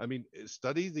 I mean,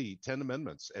 study the 10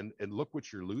 Amendments and look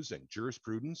what you're losing.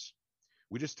 Jurisprudence.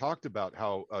 We just talked about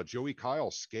how Joey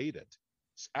Kyle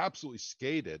absolutely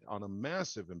skated on a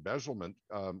massive embezzlement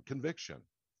conviction.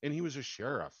 And he was a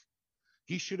sheriff.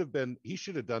 He should have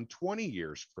done 20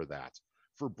 years for that.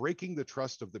 For breaking the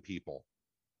trust of the people.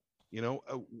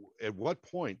 At what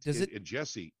point,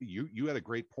 Jesse, you had a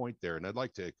great point there, and I'd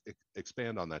like to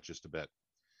expand on that just a bit.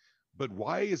 But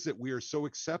why is it we are so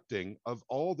accepting of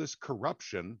all this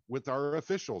corruption with our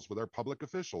officials, with our public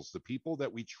officials, the people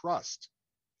that we trust?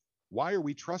 Why are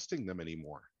we trusting them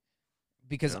anymore?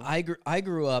 Because I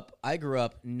grew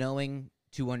up knowing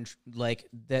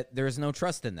that there's no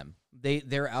trust in them.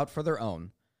 They're out for their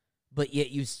own. But yet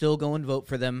you still go and vote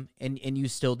for them, and you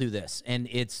still do this. And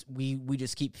we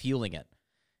just keep fueling it.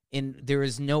 And there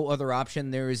is no other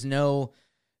option. There is no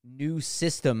new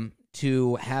system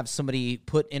to have somebody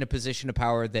put in a position of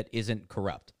power that isn't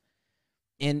corrupt.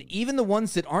 And even the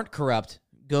ones that aren't corrupt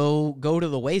go to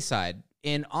the wayside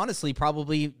and honestly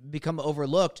probably become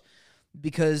overlooked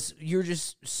because you're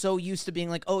just so used to being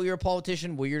like, oh, you're a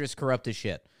politician? Well, you're just corrupt as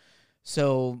shit.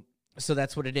 So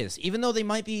that's what it is. Even though they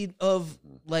might be of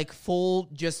full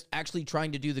just actually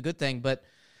trying to do the good thing, but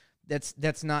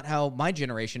that's not how my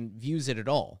generation views it at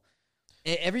all.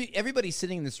 Everybody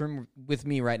sitting in this room with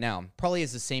me right now probably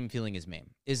has the same feeling as me,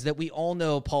 is that we all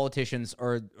know politicians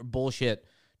are bullshit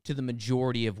to the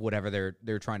majority of whatever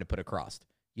they're trying to put across.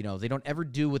 They don't ever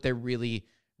do what they're really,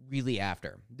 really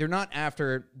after. They're not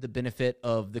after the benefit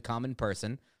of the common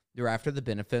person. They're after the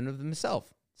benefit of themselves.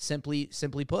 Simply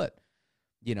put.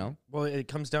 Well, it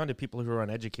comes down to people who are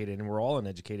uneducated, and we're all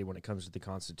uneducated when it comes to the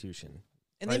Constitution.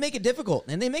 And they make it difficult.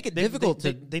 And they make it difficult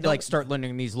to start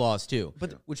learning these laws too.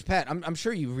 But which, Pat, I'm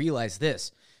sure you realize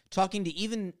this. Talking to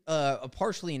even a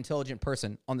partially intelligent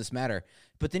person on this matter,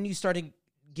 but then you started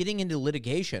getting into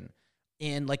litigation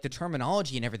and the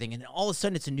terminology and everything, and all of a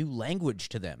sudden it's a new language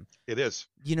to them. It is.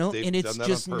 And it's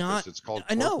just not. It's called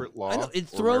corporate law. It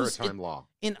throws maritime law.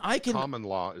 And common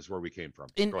law is where we came from.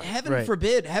 And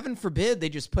heaven forbid, they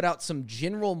just put out some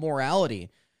general morality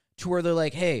to where they're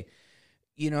like, hey,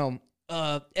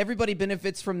 everybody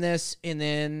benefits from this, and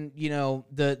then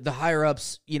the higher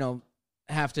ups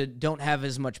don't have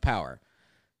as much power.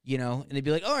 And they'd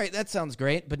be like, all right, that sounds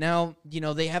great. But now,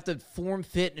 they have to form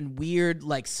fit and weird,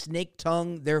 snake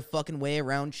tongue their fucking way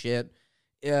around shit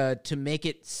to make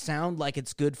it sound like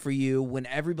it's good for you when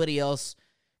everybody else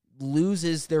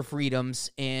loses their freedoms.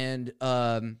 And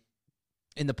the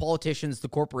politicians, the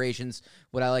corporations,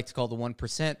 what I like to call the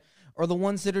 1%, are the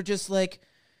ones that are just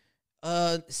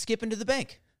skipping to the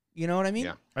bank. You know what I mean?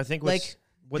 Yeah. I think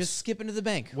just skip into the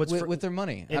bank with their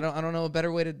money. I don't know a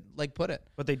better way to put it.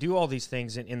 But they do all these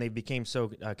things, and they became so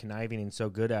conniving and so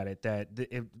good at it that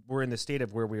we're in the state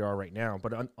of where we are right now.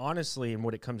 But honestly, and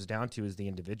what it comes down to is the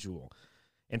individual.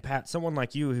 And Pat, someone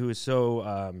like you who is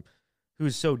so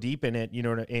deep in it,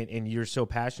 and you're so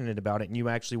passionate about it, and you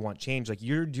actually want change.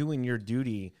 You're doing your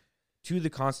duty to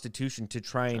the Constitution to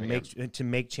try and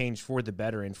make change for the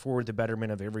better and for the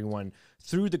betterment of everyone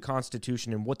through the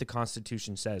Constitution and what the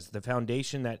Constitution says, the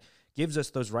foundation that gives us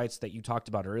those rights that you talked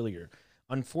about earlier.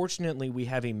 Unfortunately, we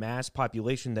have a mass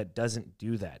population that doesn't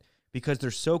do that because they're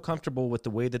so comfortable with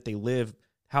the way that they live,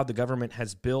 how the government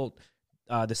has built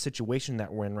the situation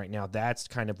that we're in right now. That's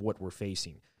kind of what we're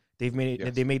facing.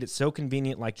 They made it so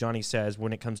convenient, like Johnny says,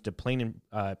 when it comes to pain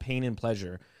and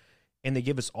pleasure. And they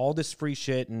give us all this free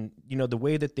shit, and the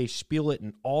way that they spiel it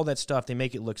and all that stuff, they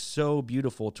make it look so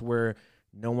beautiful to where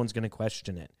no one's going to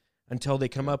question it until they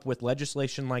come up with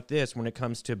legislation like this when it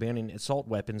comes to banning assault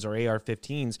weapons or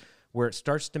AR-15s, where it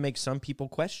starts to make some people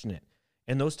question it.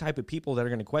 And those type of people that are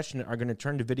going to question it are going to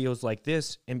turn to videos like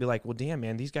this and be like, well, damn,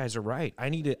 man, these guys are right. I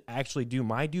need to actually do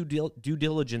my due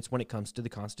diligence when it comes to the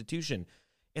Constitution.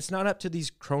 It's not up to these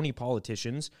crony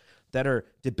politicians that are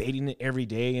debating it every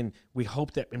day, and we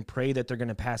hope that and pray that they're going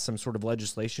to pass some sort of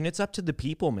legislation. It's up to the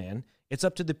people, man. It's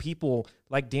up to the people.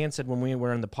 Like Dan said when we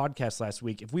were on the podcast last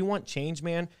week, if we want change,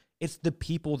 man, it's the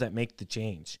people that make the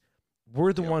change.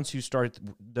 We're the ones who start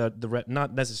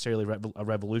not necessarily a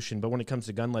revolution, but when it comes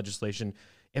to gun legislation,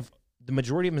 if the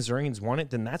majority of Missourians want it,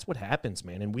 then that's what happens,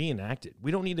 man, and we enact it.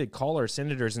 We don't need to call our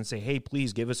senators and say, hey,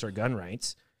 please give us our gun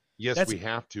rights. Yes, we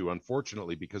have to,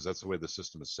 unfortunately, because that's the way the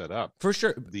system is set up. For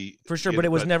sure. But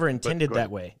it was never intended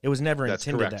that way. It was never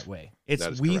intended that way.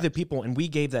 It's we, the people, and we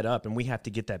gave that up, and we have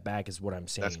to get that back, is what I'm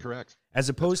saying. That's correct. As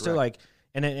opposed to like,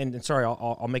 and sorry,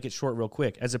 I'll make it short real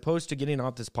quick. As opposed to getting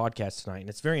off this podcast tonight, and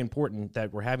it's very important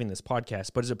that we're having this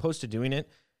podcast, but as opposed to doing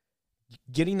it,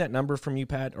 getting that number from you,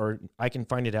 Pat, or I can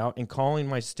find it out, and calling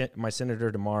my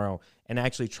senator tomorrow and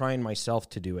actually trying myself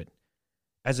to do it.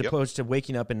 As opposed to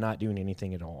waking up and not doing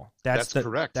anything at all. That's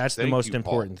correct. That's the most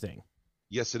important thing.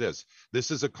 Yes, it is.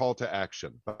 This is a call to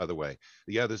action, by the way.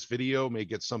 Yeah, this video may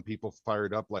get some people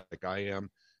fired up like I am.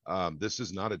 This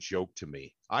is not a joke to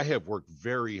me. I have worked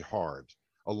very hard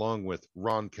along with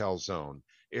Ron Calzone,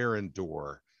 Aaron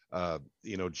Dorr,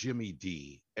 Jimmy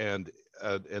D, and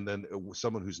then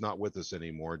someone who's not with us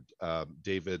anymore,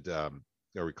 David,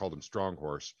 we called him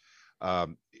Stronghorse.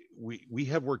 We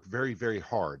have worked very, very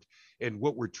hard. And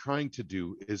what we're trying to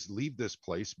do is leave this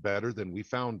place better than we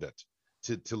found it,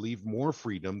 to leave more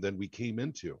freedom than we came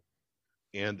into.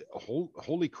 And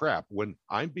holy crap, when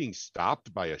I'm being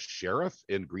stopped by a sheriff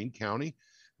in Greene County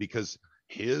because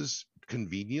his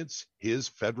convenience, his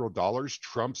federal dollars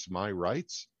trumps my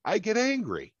rights, I get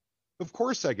angry. Of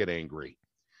course I get angry.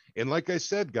 And like I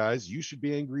said, guys, you should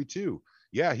be angry too.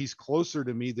 Yeah, he's closer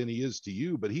to me than he is to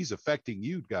you, but he's affecting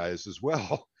you guys as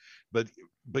well. But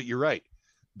you're right.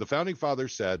 The founding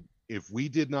fathers said, if we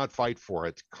did not fight for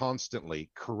it constantly,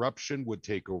 corruption would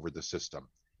take over the system.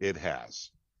 It has.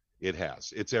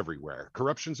 It's everywhere.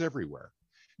 Corruption's everywhere.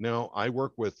 Now, I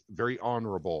work with very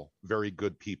honorable, very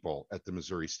good people at the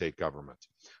Missouri state government.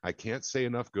 I can't say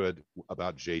enough good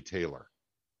about Jay Taylor.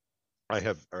 I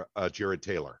have Jared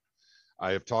Taylor.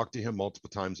 I have talked to him multiple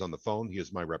times on the phone. He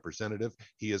is my representative.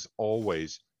 He has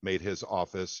always made his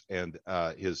office and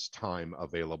his time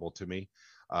available to me.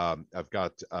 I've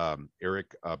got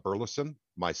Eric Burleson,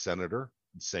 my senator,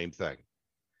 same thing.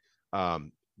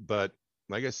 But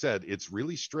like I said, it's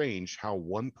really strange how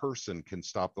one person can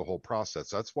stop the whole process.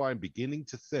 That's why I'm beginning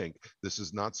to think this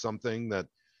is not something that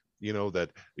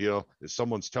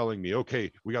someone's telling me,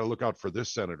 okay, we got to look out for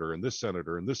this senator and this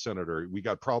senator and this senator. We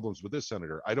got problems with this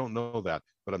senator. I don't know that,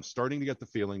 but I'm starting to get the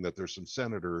feeling that there's some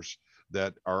senators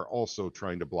that are also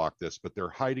trying to block this, but they're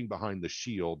hiding behind the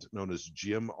shield known as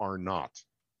Jim Arnott,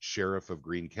 sheriff of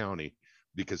Greene County,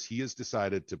 because he has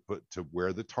decided to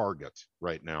wear the target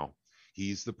right now.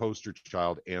 He's the poster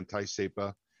child,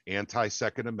 anti-SEPA,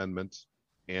 anti-Second Amendment.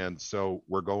 And so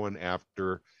we're going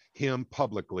after him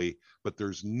publicly, but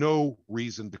there's no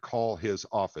reason to call his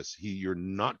office. You're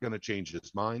not going to change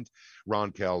his mind.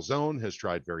 Ron Calzone has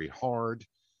tried very hard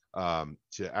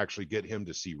to actually get him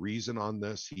to see reason on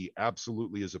this. He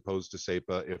absolutely is opposed to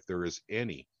SEPA if there is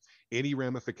any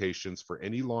ramifications for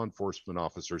any law enforcement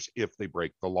officers if they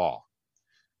break the law.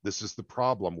 This is the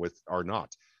problem with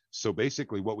Arnott. So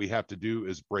basically what we have to do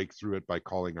is break through it by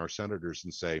calling our senators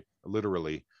and say,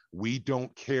 literally, we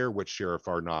don't care what Sheriff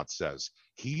Arnott says.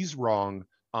 He's wrong,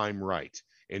 I'm right.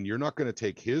 And you're not going to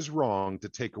take his wrong to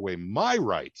take away my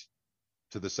right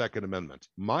to the Second Amendment,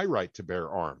 my right to bear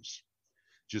arms,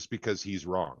 just because he's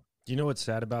wrong. Do you know what's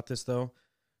sad about this, though?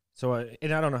 So,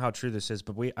 and I don't know how true this is,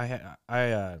 but I'm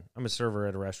a server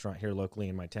at a restaurant here locally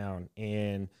in my town,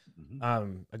 and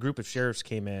a group of sheriffs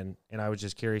came in, and I was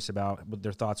just curious about what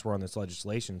their thoughts were on this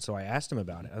legislation. So I asked them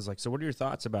about it. I was like, "So, what are your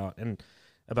thoughts about the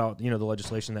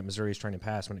legislation that Missouri is trying to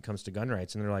pass when it comes to gun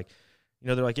rights?" And they're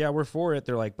like, "Yeah, we're for it."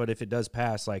 They're like, "But if it does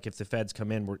pass, like if the feds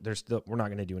come in, we're not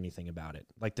going to do anything about it.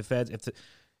 Like the feds,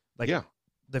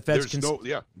 the feds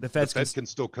can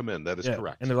still come in. That is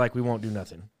correct." And they're like, "We won't do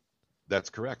nothing." That's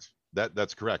correct.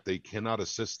 That's correct. They cannot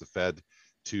assist the Fed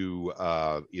to,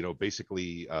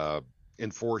 basically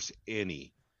enforce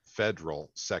any federal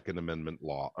Second Amendment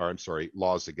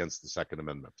laws against the Second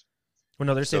Amendment. Well,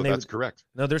 no, they're saying that's correct.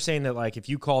 No, they're saying that like if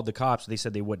you called the cops, they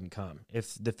said they wouldn't come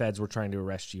if the feds were trying to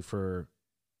arrest you for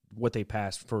what they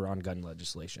passed for on gun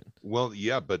legislation. Well,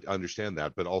 yeah, but understand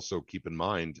that, but also keep in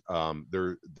mind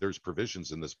there's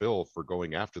provisions in this bill for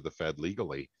going after the Fed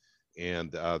legally,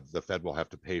 and the Fed will have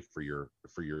to pay for your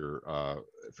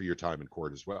time in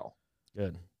court as well.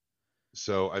 Good.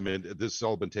 So I mean, this has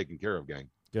all been taken care of, gang.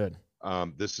 Good.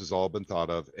 This has all been thought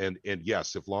of, and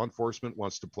yes, if law enforcement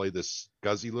wants to play this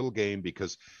scuzzy little game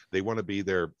because they want to be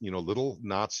their little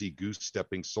Nazi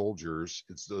goose-stepping soldiers,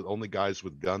 it's the only guys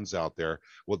with guns out there.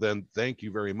 Well, then thank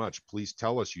you very much. Please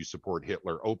tell us you support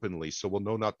Hitler openly, so we'll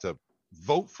know not to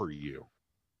vote for you.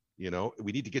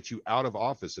 We need to get you out of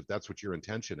office if that's what your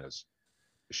intention is.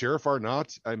 Sheriff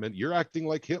Arnott, I mean, you're acting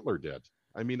like Hitler did.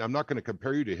 I mean, I'm not going to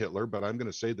compare you to Hitler, but I'm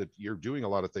going to say that you're doing a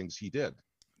lot of things he did.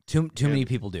 Too many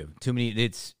people do. Too many.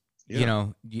 It's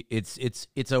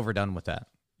it's overdone with that.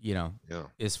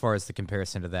 As far as the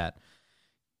comparison to that,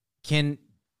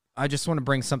 I just want to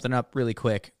bring something up really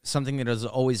quick. Something that has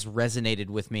always resonated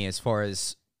with me as far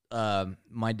as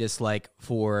my dislike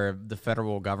for the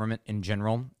federal government in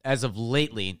general, as of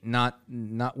lately, not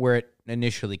where it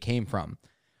initially came from,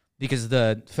 because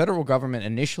the federal government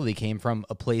initially came from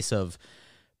a place of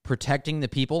protecting the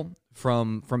people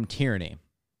from tyranny.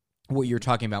 What you're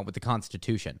talking about with the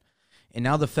Constitution. And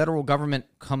now the federal government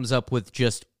comes up with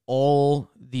just all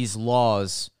these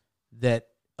laws that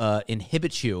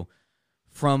inhibit you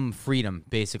from freedom,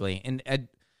 basically. And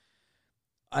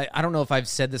I don't know if I've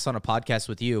said this on a podcast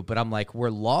with you, but I'm like, where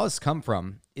laws come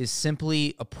from is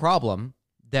simply a problem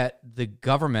that the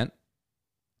government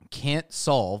can't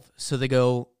solve. So they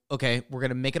go, okay, we're going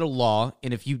to make it a law.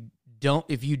 And if you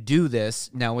do this,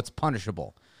 now it's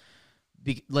punishable.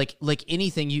 Like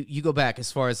anything, you go back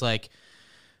as far as like,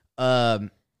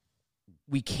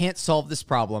 we can't solve this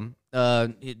problem.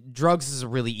 Drugs is a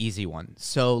really easy one.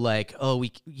 So like,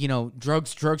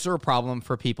 drugs are a problem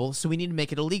for people, so we need to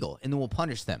make it illegal, and then we'll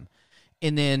punish them.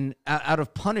 And then out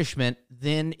of punishment,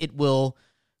 then it will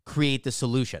create the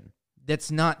solution.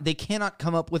 They cannot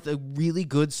come up with a really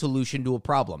good solution to a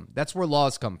problem. That's where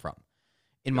laws come from,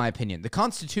 in my opinion. The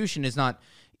Constitution is not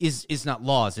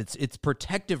laws. It's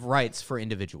protective rights for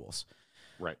individuals.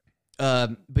 Right.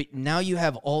 But now you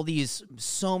have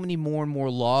so many more and more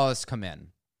laws come in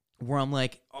where I'm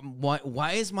like,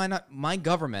 why is my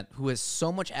government, who has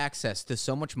so much access to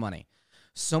so much money,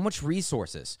 so much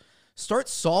resources, start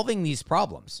solving these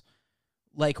problems?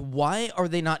 Like, why are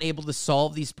they not able to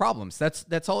solve these problems?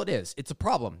 That's all it is. It's a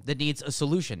problem that needs a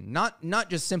solution. Not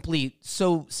just simply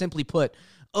put,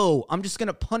 oh, I'm just going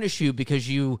to punish you because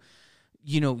you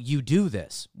do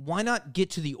this. Why not get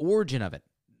to the origin of it?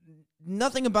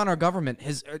 Nothing about our government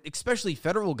has, especially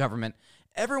federal government,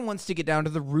 ever wants to get down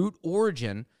to the root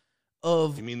origin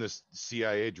of... You mean the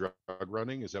CIA drug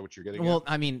running? Is that what you're getting at?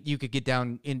 I mean, you could get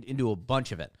down into a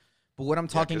bunch of it. But what I'm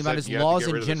talking about is laws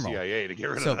in general. The CIA to get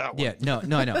rid of that one. Yeah,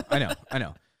 no, I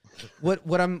know.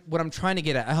 What I'm trying to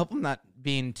get at, I hope I'm not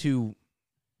being too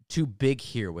big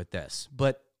here with this,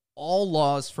 but all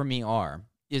laws for me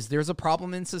is there's a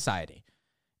problem in society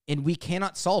and we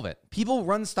cannot solve it. People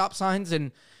run stop signs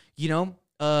and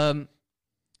hit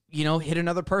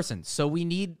another person. So we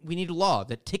need a law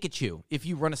that tickets you if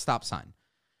you run a stop sign.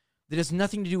 That has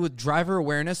nothing to do with driver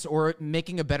awareness or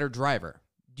making a better driver.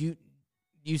 Do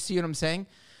you see what I'm saying?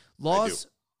 Laws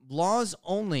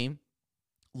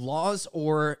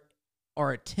are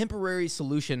a temporary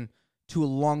solution to a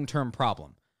long-term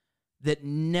problem that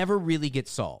never really gets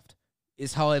solved,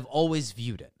 is how I've always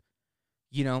viewed it.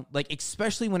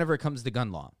 Especially whenever it comes to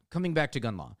gun law. Coming back to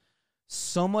gun law.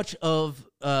 So much of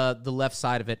the left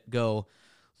side of it go,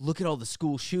 look at all the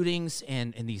school shootings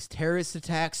and these terrorist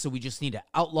attacks, so we just need to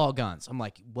outlaw guns. I'm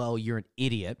like, well, you're an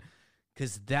idiot,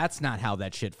 because that's not how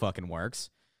that shit fucking works.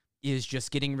 Is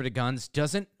just getting rid of guns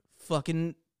doesn't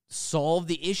fucking solve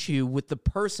the issue with the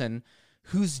person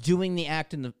who's doing the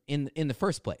act in the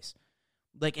first place.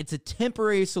 Like, it's a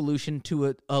temporary solution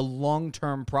to a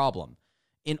long-term problem.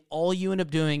 And all you end up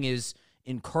doing is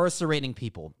incarcerating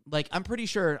people. Like, I'm pretty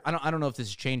sure, I don't know if this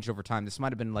has changed over time. This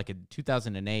might have been like a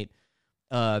 2008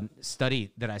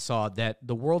 study that I saw, that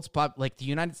the the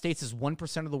United States is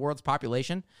 1% of the world's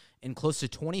population and close to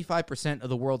 25% of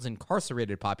the world's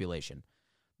incarcerated population,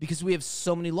 because we have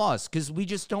so many laws, because we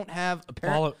just don't have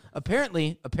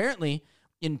apparently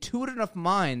intuitive enough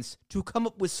minds to come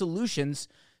up with solutions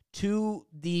to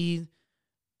the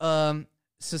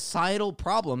societal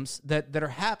problems that are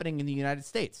happening in the United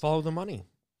States. Follow the money.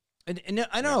 And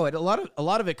I know it. A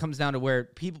lot of it comes down to where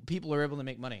people are able to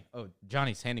make money. Oh,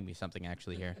 Johnny's handing me something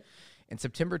actually here, In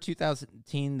September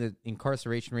 2018, the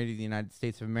incarceration rate of the United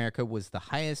States of America was the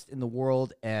highest in the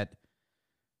world at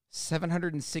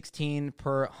 716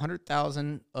 per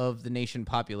 100,000 of the nation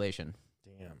population.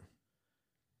 Damn.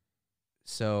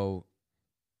 So,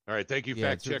 all right, thank you,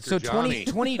 fact checker so Johnny.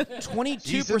 22%.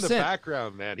 He's in the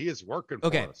background, man. He is working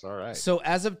for us. All right. So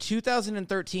as of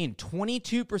 2013,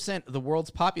 22% of the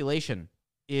world's population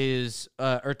is,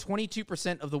 or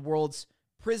 22% of the world's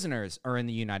prisoners are in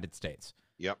the United States.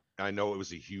 Yep, I know it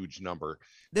was a huge number.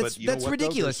 That's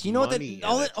ridiculous. You know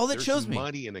what? All that shows me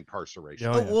money in incarceration.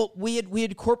 Oh, yeah. Well, we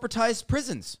had corporatized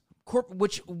prisons,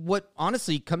 what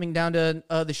honestly coming down to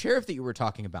the sheriff that you were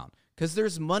talking about, because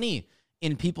there's money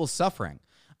in people suffering.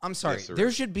 I'm sorry, yes,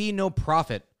 there should be no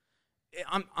profit.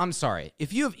 I'm sorry,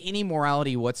 if you have any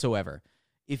morality whatsoever,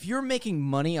 if you're making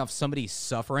money off somebody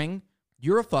suffering,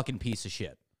 you're a fucking piece of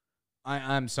shit.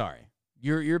 I'm sorry,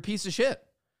 you're a piece of shit.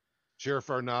 Sheriff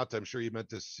Arnott, I'm sure you meant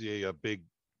to say a big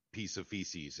piece of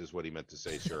feces is what he meant to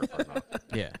say, Sheriff Arnott.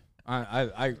 Yeah.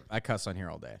 I cuss on here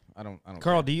all day. I don't care.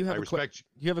 Carl, do you have do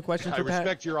you have a question for I Pat?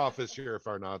 respect your office, Sheriff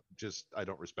Arnott. Just I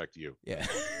don't respect you. Yeah.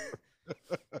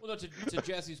 Well, no, to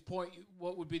Jesse's point,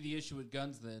 what would be the issue with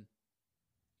guns then?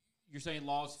 You're saying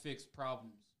laws fix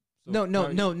problems. So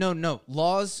no.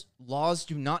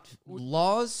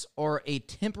 Laws are a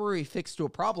temporary fix to a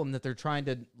problem that they're trying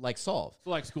to solve.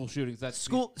 So like school shootings, that's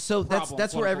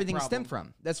where everything stemmed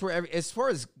from. That's where as far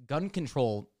as gun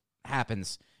control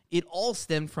happens, it all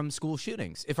stemmed from school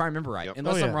shootings, if I remember right,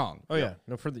 unless I'm wrong. Oh yeah,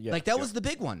 no further. Yeah, that was the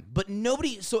big one, but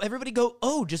nobody. So everybody go,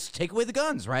 oh, just take away the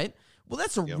guns, right? Well,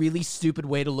 that's a really stupid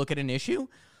way to look at an issue,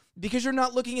 because you're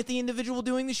not looking at the individual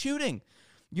doing the shooting.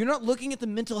 You're not looking at the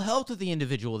mental health of the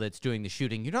individual that's doing the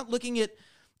shooting. You're not looking at,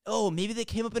 oh, maybe they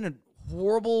came up in a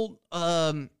horrible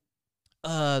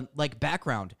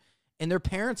background and their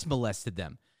parents molested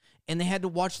them and they had to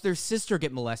watch their sister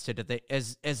get molested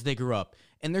as they grew up,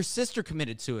 and their sister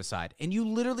committed suicide, and you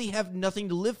literally have nothing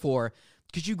to live for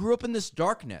because you grew up in this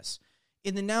darkness.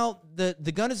 And then now the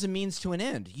gun is a means to an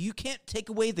end. You can't take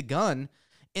away the gun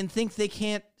and think they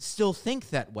can't still think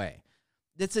that way.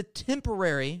 That's a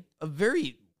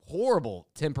very horrible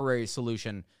temporary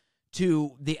solution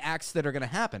to the acts that are going to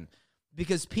happen.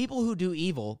 Because people who do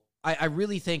evil, I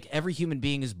really think every human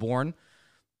being is born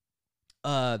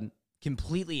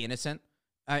completely innocent.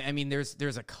 I mean,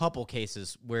 there's a couple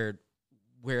cases where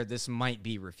this might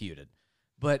be refuted.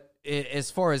 But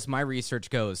as far as my research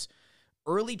goes,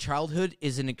 early childhood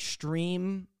is an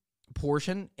extreme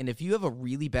portion. And if you have a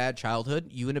really bad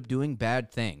childhood, you end up doing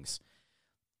bad things.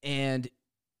 And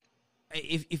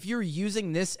if you're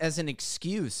using this as an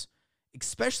excuse,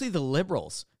 especially the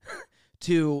liberals,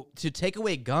 to take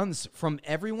away guns from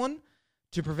everyone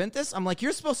to prevent this, I'm like,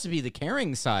 you're supposed to be the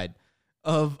caring side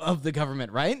of the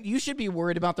government, right? You should be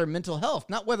worried about their mental health,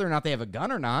 not whether or not they have a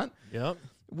gun or not. Yep.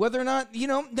 Whether or not,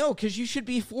 no, because you should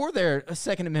be for their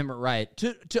Second Amendment right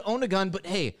to own a gun. But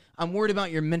hey, I'm worried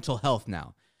about your mental health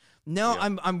now. Now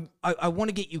I want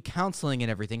to get you counseling and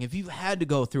everything. If you've had to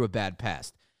go through a bad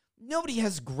past, nobody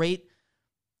has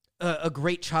a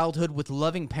great childhood with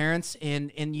loving parents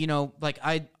and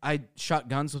I shot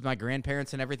guns with my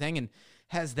grandparents and everything and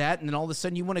has that, and then all of a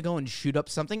sudden you want to go and shoot up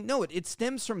something. No, it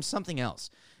stems from something else,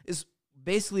 is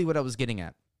basically what I was getting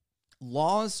at.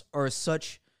 Laws are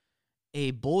such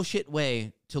a bullshit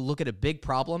way to look at a big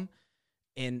problem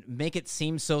and make it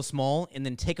seem so small and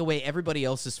then take away everybody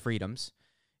else's freedoms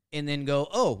and then go,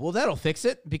 oh, well, that'll fix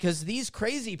it because these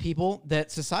crazy people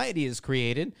that society has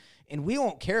created, and we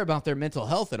won't care about their mental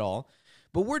health at all,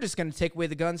 but we're just going to take away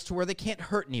the guns to where they can't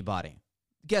hurt anybody.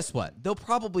 Guess what? They'll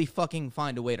probably fucking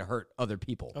find a way to hurt other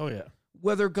people. Oh, yeah.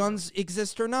 Whether guns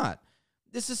exist or not.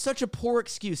 This is such a poor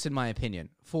excuse, in my opinion,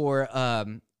 for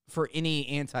any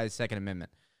anti-Second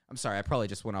Amendment. I'm sorry, I probably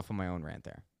just went off on my own rant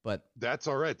there. But that's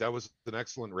all right. That was an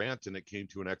excellent rant, and it came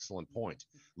to an excellent point.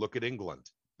 Look at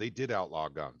England. They did outlaw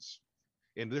guns.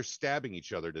 And they're stabbing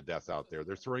each other to death out there.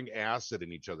 They're throwing acid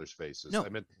in each other's faces. No, I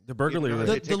mean, the burglary.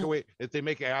 If they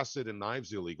make acid and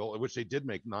knives illegal, which they did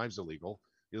make knives illegal,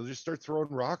 you'll just start throwing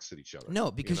rocks at each other.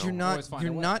 No, because you're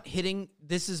not hitting.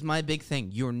 This is my big thing.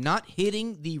 You're not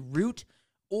hitting the root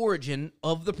origin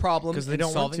of the problem and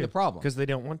solving the problem. Because they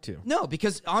don't want to. No,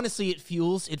 because honestly, it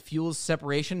fuels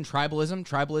separation,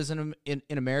 tribalism in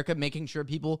America, making sure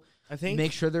people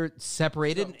make sure they're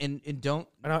separated and don't.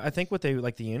 And I think what they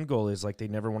the end goal is they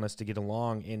never want us to get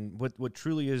along. And what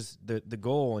truly is the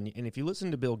goal. And if you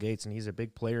listen to Bill Gates, and he's a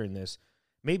big player in this,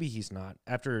 maybe he's not.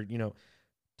 After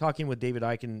talking with David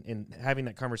Icke and having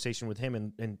that conversation with him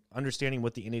and understanding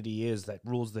what the entity is that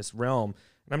rules this realm.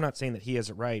 And I'm not saying that he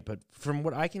has it right, but from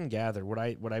what I can gather, what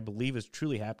I believe is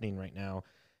truly happening right now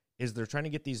is they're trying to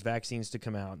get these vaccines to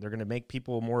come out. They're going to make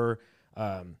people more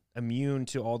immune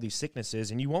to all these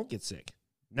sicknesses, and you won't get sick.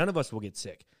 None of us will get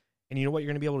sick. And you know what you're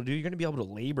going to be able to do? You're going to be able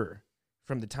to labor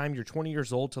from the time you're 20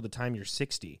 years old till the time you're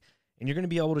 60. And you're going to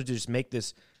be able to just make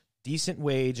this decent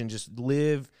wage and just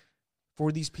live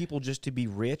for these people just to be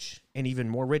rich and even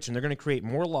more rich. And they're going to create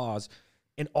more laws.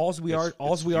 And all we are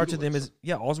to them is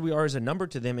a number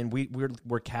to them. And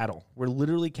we're cattle. We're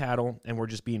literally cattle, and we're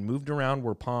just being moved around.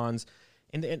 We're pawns.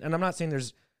 And I'm not saying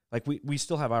there's like we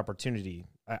still have opportunity.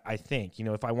 I think, you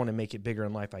know, if I want to make it bigger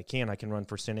in life, I can run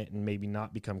for Senate and maybe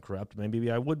not become corrupt.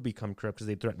 Maybe I would become corrupt because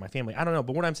they threaten my family. I don't know.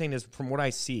 But what I'm saying is, from what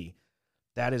I see,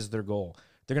 that is their goal.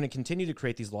 They're going to continue to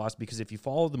create these laws because if you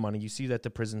follow the money, you see that the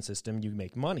prison system, you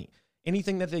make money.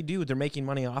 Anything that they do, they're making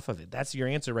money off of it. That's your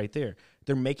answer right there.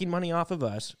 They're making money off of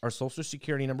us. Our Social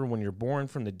Security number, when you're born,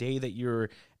 from the day that you're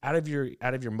out of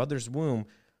your mother's womb,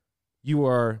 you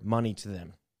are money to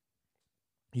them.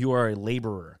 You are a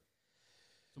laborer.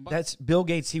 That's Bill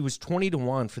Gates. He was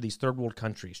 20-1 for these third world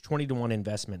countries. 20-1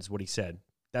 investment is what he said.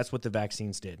 That's what the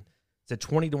vaccines did. It's a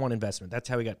 20-1 investment. That's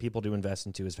how he got people to invest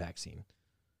into his vaccine.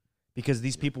 Because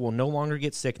these people will no longer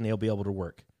get sick and they'll be able to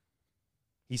work.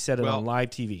 He said it on live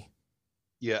TV.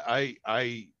 Yeah,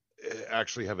 I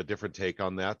actually have a different take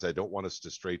on that. I don't want us to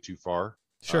stray too far.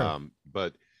 Sure.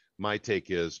 But my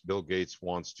take is Bill Gates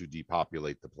wants to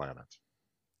depopulate the planet.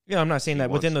 Yeah, I'm not saying that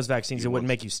within those vaccines it wouldn't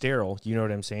make you sterile. You know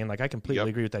what I'm saying? Like, I completely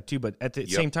agree with that too. But at the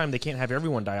same time, they can't have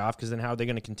everyone die off, because then how are they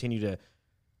going to continue to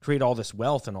create all this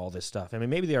wealth and all this stuff? I mean,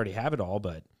 maybe they already have it all,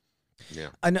 but... Yeah,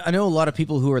 I know a lot of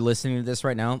people who are listening to this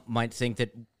right now might think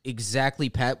that exactly,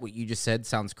 Pat, what you just said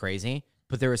sounds crazy,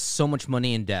 but there is so much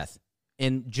money in death.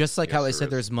 And just like how I said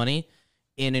there's money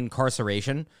in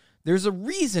incarceration, there's a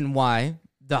reason why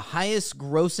the highest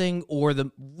grossing or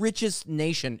the richest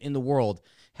nation in the world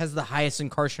has the highest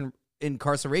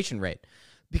incarceration rate,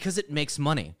 because it makes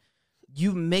money.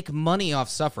 You make money off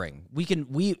suffering.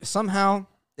 We somehow,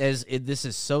 this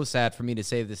is so sad for me to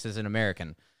say this as an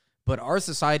American, but our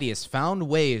society has found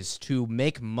ways to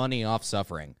make money off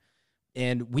suffering.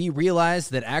 And we realize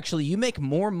that actually you make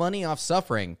more money off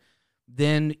suffering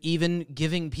than even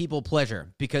giving people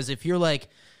pleasure. Because if you're like,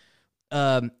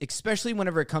 especially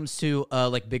whenever it comes to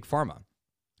like Big Pharma.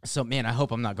 So, man, I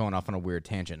hope I'm not going off on a weird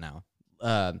tangent now.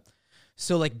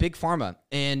 So like Big Pharma,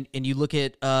 and you look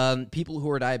at people who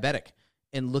are diabetic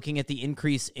and looking at the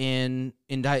increase in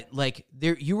diet, like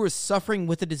you were suffering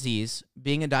with a disease,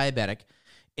 being a diabetic,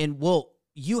 and well,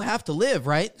 you have to live,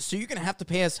 right? So you're going to have to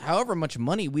pay us however much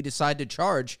money we decide to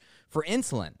charge for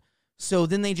insulin. So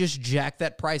then they just jack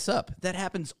that price up. That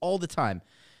happens all the time.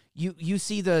 You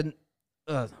see the,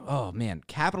 oh man,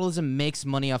 capitalism makes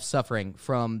money off suffering,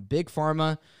 from Big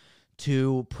Pharma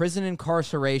to prison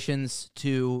incarcerations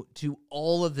to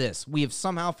all of this. We have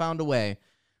somehow found a way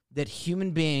that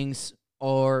human beings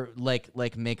are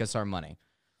like make us our money.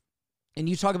 And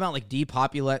you talk about like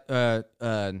depopulate,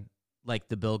 like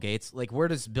the Bill Gates, like where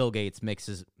does Bill Gates makes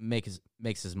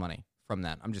his money from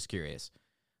that? I'm just curious.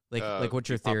 Like what's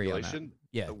your theory on that?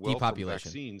 Yeah, depopulation.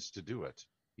 Vaccines to do it.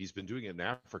 He's been doing it in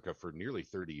Africa for nearly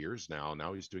 30 years now.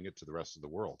 Now he's doing it to the rest of the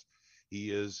world.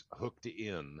 He is hooked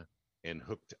in and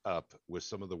hooked up with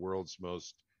some of the world's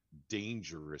most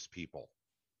dangerous people.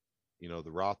 You know,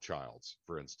 the Rothschilds,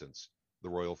 for instance, the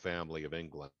royal family of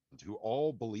England, who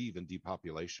all believe in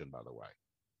depopulation, by the way.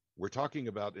 We're talking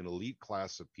about an elite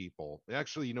class of people.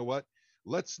 Actually, you know what?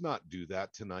 Let's not do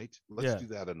that tonight. Let's do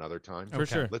that another time. For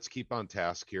sure. Let's keep on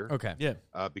task here. Okay. Yeah.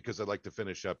 Because I'd like to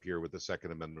finish up here with the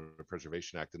Second Amendment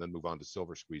Preservation Act and then move on to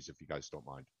Silver Squeeze, if you guys don't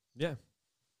mind. Yeah.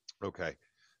 Okay.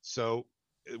 So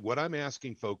what I'm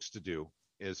asking folks to do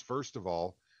is, first of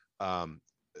all,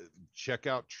 check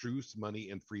out Truth,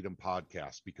 Money, and Freedom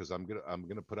podcast, because I'm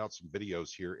gonna put out some videos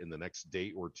here in the next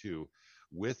day or two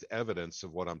with evidence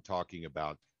of what I'm talking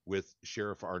about, with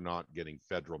Sheriff Arnott getting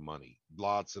federal money,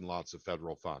 lots and lots of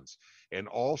federal funds, and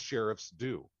all sheriffs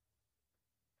do.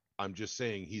 I'm just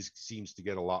saying he seems to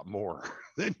get a lot more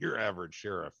than your average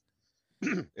sheriff.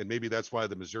 And maybe that's why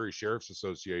the Missouri Sheriff's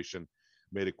Association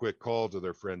made a quick call to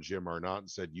their friend Jim Arnott and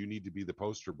said, you need to be the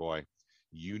poster boy.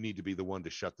 You need to be the one to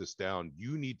shut this down.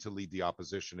 You need to lead the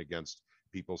opposition against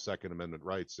people's Second Amendment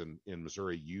rights in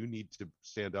Missouri. You need to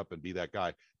stand up and be that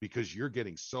guy, because you're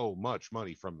getting so much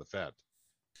money from the Fed.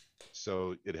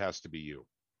 So it has to be you.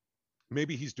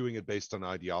 Maybe he's doing it based on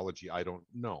ideology. I don't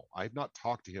know. I've not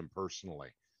talked to him personally,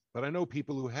 but I know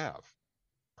people who have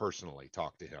personally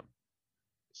talked to him.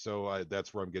 So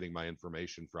that's where I'm getting my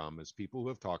information from, is people who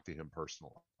have talked to him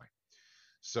personally.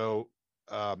 So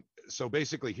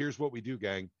basically, here's what we do,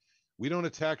 gang. We don't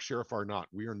attack Sheriff Arnott.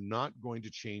 We are not going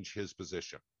to change his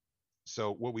position.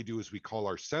 So what we do is we call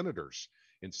our senators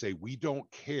and say, we don't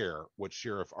care what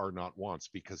Sheriff Arnott wants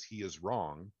because he is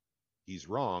wrong. He's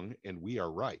wrong, and we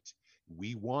are right.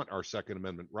 We want our Second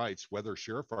Amendment rights, whether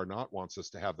Sheriff Arnott wants us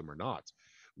to have them or not.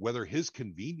 Whether his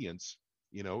convenience,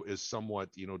 is somewhat,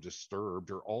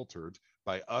 disturbed or altered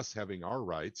by us having our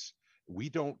rights, we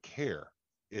don't care.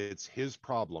 It's his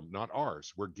problem, not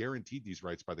ours. We're guaranteed these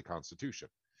rights by the Constitution.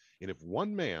 And if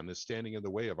one man is standing in the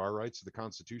way of our rights to the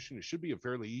Constitution, it should be a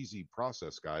fairly easy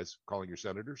process, guys. Calling your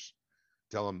senators,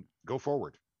 tell them, go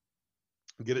forward,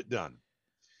 get it done.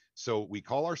 So we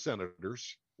call our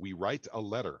senators, we write a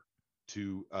letter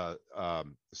to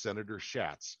Senator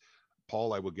Schatz.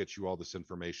 Paul, I will get you all this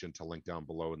information to link down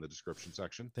below in the description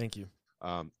section. Thank you.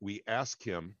 We ask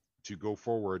him to go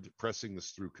forward pressing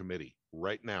this through committee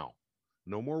right now.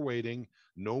 No more waiting.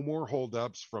 No more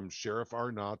holdups from Sheriff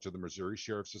Arnott to the Missouri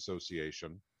Sheriff's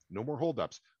Association. No more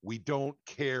holdups. We don't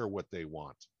care what they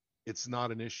want. It's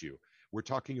not an issue. We're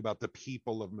talking about the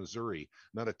people of Missouri,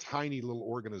 not a tiny little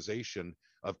organization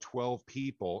of 12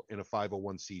 people in a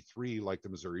 501c3 like the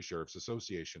Missouri Sheriff's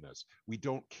Association is. We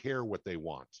don't care what they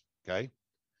want. Okay.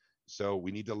 So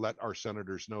we need to let our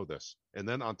senators know this. And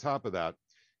then on top of that,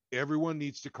 everyone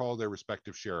needs to call their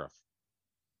respective sheriff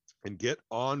and get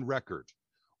on record.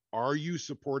 Are you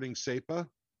supporting SEPA?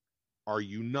 Are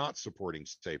you not supporting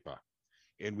SEPA?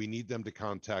 And we need them to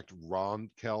contact Ron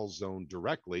Calzone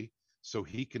directly so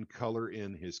he can color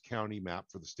in his county map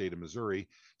for the state of Missouri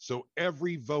so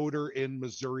every voter in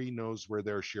Missouri knows where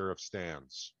their sheriff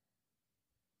stands.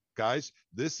 Guys,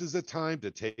 this is a time to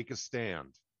take a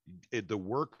stand. The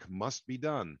work must be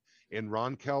done. And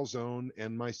Ron Calzone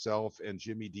and myself and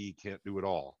Jimmy D can't do it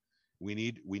all. We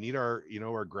need our,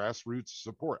 our grassroots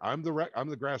support. I'm the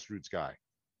grassroots guy.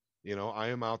 I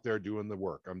am out there doing the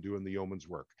work. I'm doing the yeoman's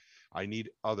work. I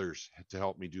need others to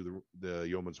help me do the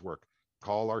yeoman's work.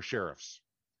 Call our sheriffs.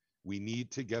 We need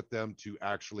to get them to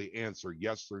actually answer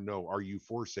yes or no. Are you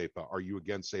for SEPA? Are you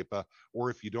against SEPA?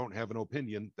 Or if you don't have an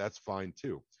opinion, that's fine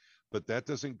too. But that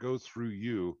doesn't go through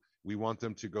you. We want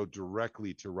them to go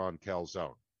directly to Ron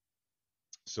Calzone.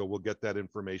 So we'll get that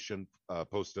information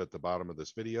posted at the bottom of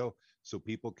this video so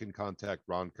people can contact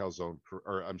Ron Calzone,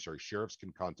 sheriffs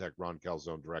can contact Ron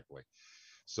Calzone directly.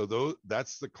 So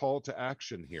that's the call to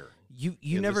action here.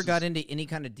 You never got into any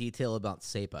kind of detail about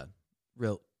SEPA.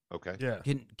 Okay. Yeah.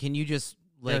 Can you just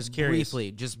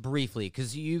briefly,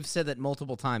 because you've said that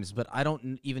multiple times, but I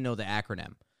don't even know the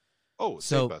acronym. Oh,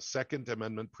 SEPA, Second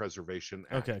Amendment Preservation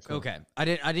Act. Okay, cool. Okay. I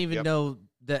didn't even know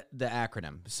the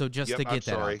acronym. So just to get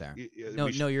that out there.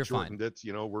 No, you're fine.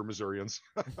 We're Missourians.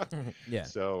 Yeah.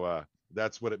 So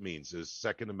that's what it means is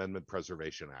Second Amendment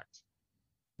Preservation Act.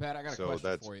 Pat, I got a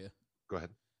question for you. Go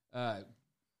ahead.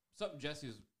 Something Jesse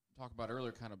was talking about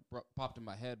earlier kind of popped in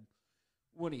my head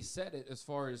when he said it, as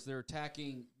far as they're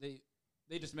attacking, they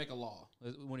just make a law.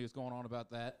 When he was going on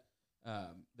about that,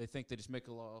 they think they just make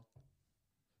a law.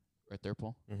 Right there,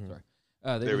 Paul. Mm-hmm.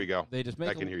 Sorry. There we go. They just make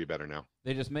I can hear you better now.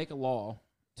 They just make a law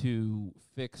to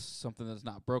fix something that's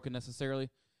not broken necessarily.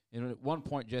 And at one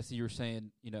point, Jesse, you were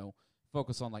saying,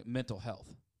 focus on like mental health,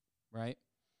 right?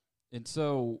 And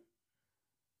so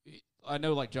I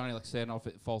know, like Johnny said, I don't know if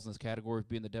it falls in this category of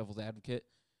being the devil's advocate.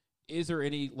 Is there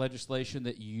any legislation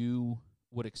that you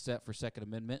would accept for Second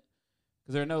Amendment?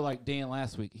 Because I know, like Dan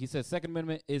last week, he said Second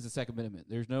Amendment is the Second Amendment.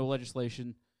 There's no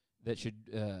legislation that should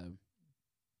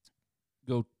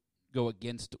go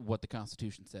against what the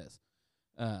Constitution says.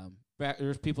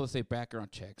 There's people that say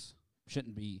background checks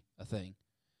shouldn't be a thing.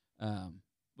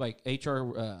 Like HR,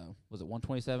 was it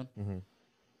 127? Mm-hmm.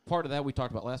 Part of that we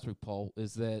talked about last week, Paul,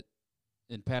 is that,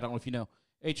 and Pat, I don't know if you know,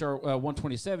 HR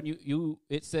 127,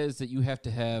 it says that you have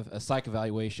to have a psych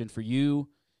evaluation for you,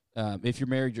 if you're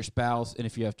married, your spouse, and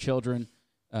if you have children,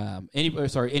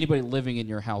 anybody living in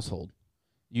your household.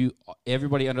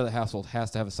 Everybody under the household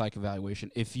has to have a psych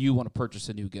evaluation if you want to purchase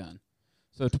a new gun.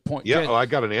 So to point, yeah, I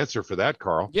got an answer for that,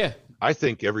 Carl. Yeah, I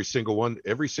think every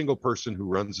single person who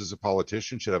runs as a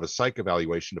politician should have a psych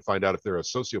evaluation to find out if they're a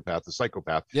sociopath, a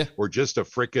psychopath, or just a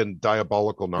freaking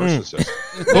diabolical narcissist.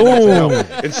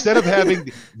 Instead of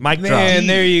having Mic drop. Man,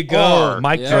 there you go.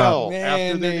 Mic drop.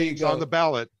 After their names on the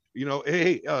ballot.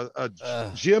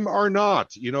 Jim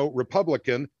Arnott,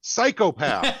 Republican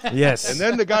psychopath. Yes. And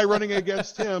then the guy running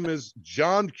against him is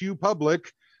John Q.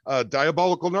 Public,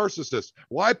 diabolical narcissist.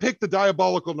 Why pick the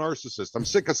diabolical narcissist? I'm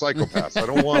sick of psychopaths. I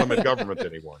don't want them in government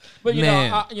anymore. But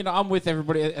I'm with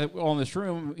everybody on this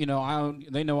room.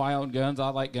 They know I own guns. I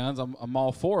like guns. I'm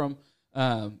all for them.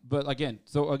 But again,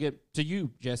 to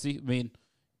you, Jesse, I mean,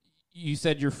 you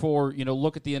said you're for,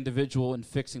 look at the individual and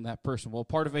fixing that person. Well,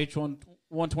 part of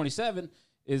H127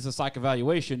 is a psych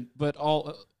evaluation, but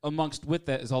all amongst with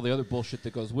that is all the other bullshit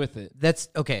that goes with it. That's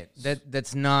okay.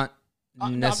 That's not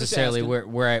necessarily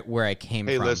where I came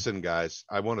from. Hey, listen, guys.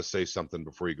 I want to say something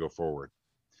before you go forward.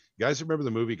 You guys remember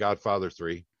the movie Godfather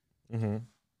 3? Mm-hmm.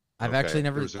 I've actually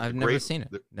never seen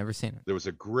it. Never seen it. There was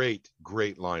a great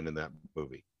line in that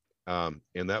movie.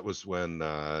 And that was when,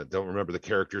 don't remember the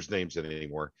characters' names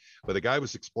anymore, but the guy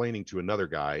was explaining to another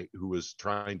guy who was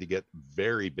trying to get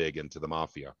very big into the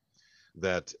mafia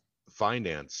that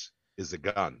finance is a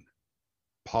gun,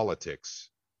 politics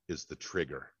is the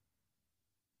trigger.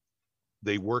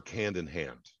 They work hand in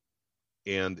hand,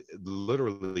 and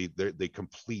literally they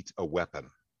complete a weapon.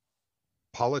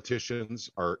 Politicians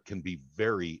can be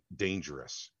very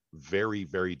dangerous, very,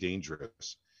 very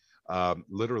dangerous.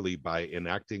 Literally by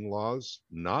enacting laws,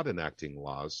 not enacting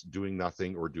laws, doing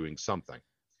nothing or doing something.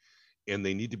 And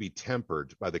they need to be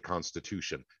tempered by the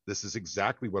Constitution. This is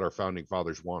exactly what our founding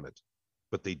fathers wanted,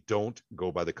 but they don't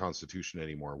go by the Constitution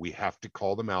anymore. We have to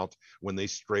call them out when they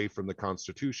stray from the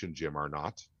Constitution, Jim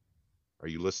Arnott. Are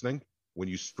you listening? When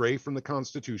you stray from the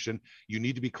Constitution, you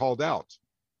need to be called out.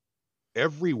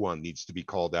 Everyone needs to be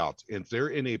called out. And if they're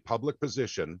in a public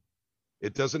position,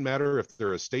 it doesn't matter if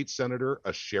they're a state senator,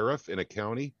 a sheriff in a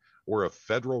county, or a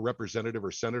federal representative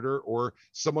or senator, or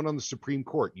someone on the Supreme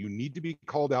Court. You need to be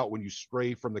called out when you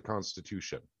stray from the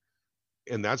Constitution.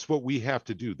 And that's what we have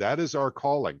to do. That is our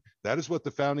calling. That is what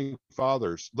the founding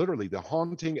fathers, literally the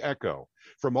haunting echo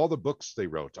from all the books they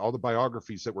wrote, all the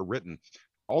biographies that were written,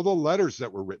 all the letters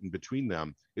that were written between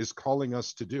them, is calling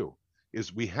us to do,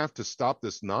 is we have to stop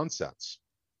this nonsense,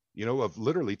 of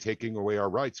literally taking away our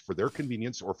rights for their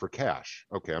convenience or for cash.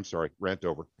 Okay, I'm sorry. Rant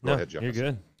over. Go ahead, Jeff. You're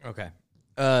good. Okay.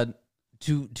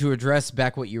 To address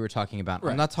back what you were talking about,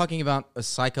 right. I'm not talking about a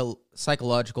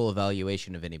psychological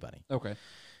evaluation of anybody. Okay.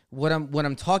 What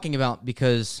I'm talking about,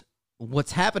 because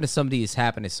what's happened to somebody has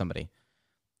happened to somebody.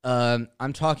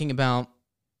 I'm talking about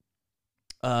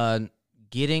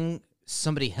getting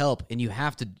somebody help, and you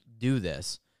have to do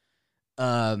this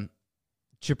to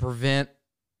prevent.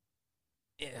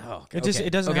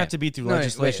 It doesn't have to be through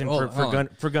legislation for gun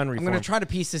reform. I'm going to try to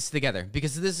piece this together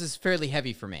because this is fairly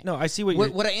heavy for me. No, I see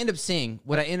what I end up seeing,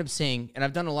 and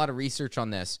I've done a lot of research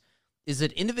on this, is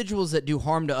that individuals that do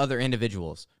harm to other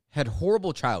individuals had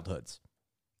horrible childhoods.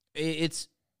 It's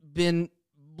been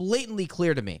blatantly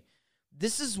clear to me.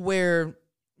 This is where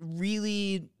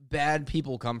really bad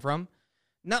people come from.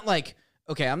 Not like,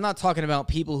 okay, I'm not talking about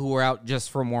people who are out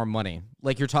just for more money.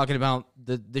 Like you're talking about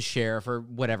the sheriff or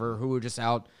whatever, who are just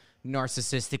out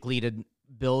narcissistically to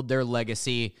build their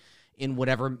legacy in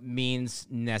whatever means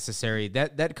necessary.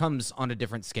 That comes on a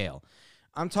different scale.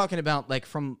 I'm talking about like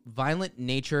from violent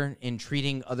nature and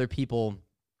treating other people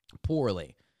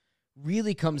poorly.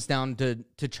 Really comes down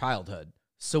to childhood.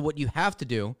 So what you have to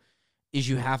do is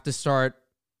you have to start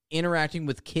interacting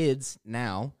with kids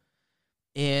now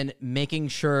and making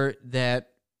sure that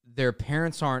their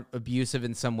parents aren't abusive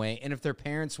in some way. And if their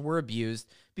parents were abused,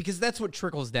 because that's what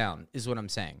trickles down, is what I'm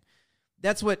saying.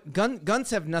 That's what guns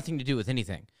have nothing to do with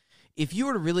anything. If you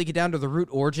were to really get down to the root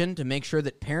origin to make sure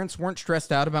that parents weren't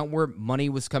stressed out about where money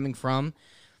was coming from,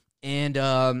 and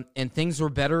things were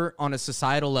better on a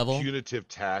societal level, punitive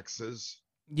taxes,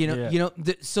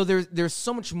 so there's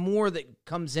so much more that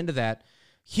comes into that.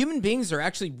 Human beings are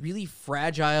actually really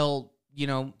fragile.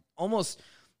 Almost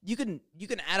you can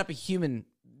add up a human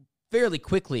fairly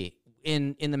quickly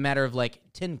in the matter of like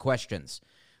 10 questions.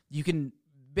 You can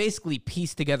basically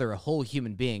piece together a whole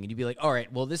human being, and you'd be like, all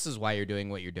right, well, this is why you're doing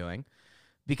what you're doing.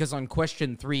 Because on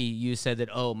question 3, you said that,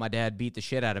 oh, my dad beat the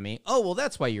shit out of me. Oh, well,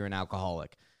 that's why you're an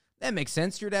alcoholic. That makes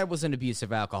sense. Your dad was an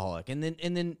abusive alcoholic. And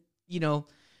then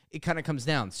it kind of comes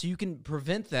down. So you can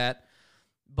prevent that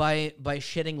by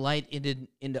shedding light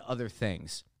into other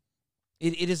things.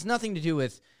 It has nothing to do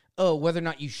with, whether or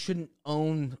not you shouldn't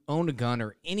own a gun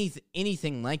or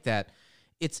anything like that.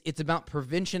 It's about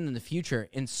prevention in the future.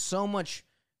 And so much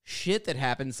shit that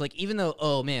happens, like even though,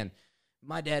 oh man,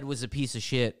 my dad was a piece of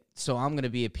shit, so I'm going to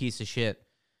be a piece of shit.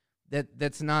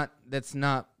 That's not.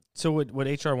 So what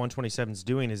HR 127 is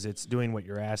doing is it's doing what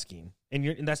you're asking,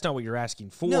 and that's not what you're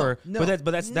asking for. No,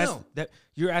 but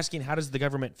you're asking, how does the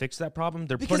government fix that problem?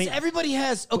 Because everybody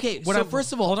has. Okay,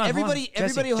 first of all, everybody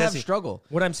will have struggle.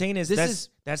 What I'm saying is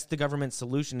that's the government's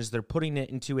solution. Is they're putting it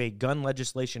into a gun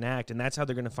legislation act, and that's how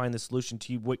they're going to find the solution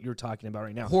to what you're talking about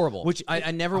right now. Horrible. Which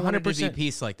I never wanted to be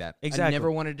peace like that. Exactly. I never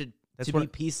wanted to be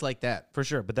peace like that. For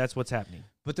sure, but that's what's happening.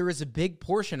 But there is a big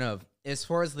portion of, as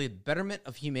far as the betterment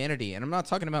of humanity, and I'm not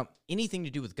talking about anything to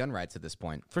do with gun rights at this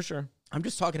point. For sure. I'm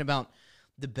just talking about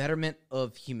the betterment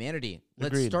of humanity.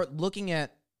 Let's Agreed. start looking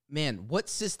at, what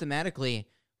systematically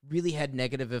really had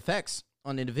negative effects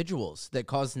on individuals, that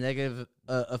cause negative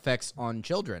effects on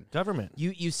children. Government.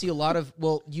 You see a lot of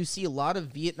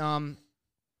Vietnam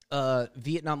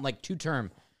like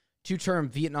two-term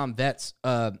Vietnam vets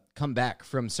come back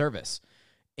from service,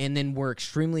 and then were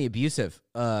extremely abusive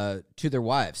to their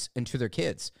wives and to their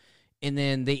kids. And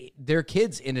then their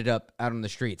kids ended up out on the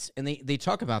streets, and they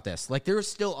talk about this. Like, they're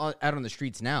still out on the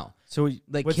streets now. So,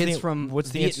 like, kids from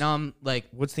Vietnam. Like,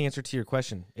 what's the answer to your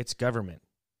question? It's government.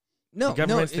 No, the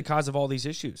government's the cause of all these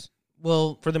issues.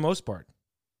 Well, for the most part,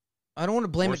 I don't want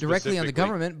to blame it directly on the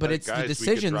government, but it's guys, the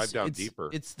decisions.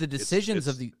 It's the decisions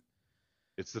of the.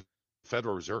 It's the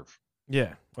Federal Reserve.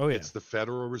 Yeah. Oh, yeah. It's the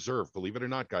Federal Reserve. Believe it or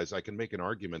not, guys, I can make an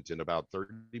argument in about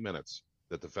 30 minutes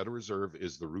that the Federal Reserve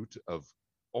is the root of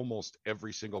almost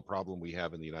every single problem we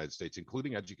have in the United States,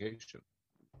 including education.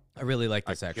 I really like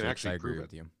this, actually, I agree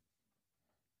with you.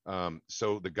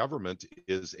 So the government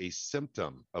is a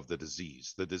symptom of the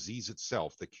disease. The disease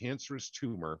itself, the cancerous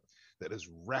tumor that is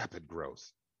rapid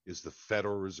growth, is the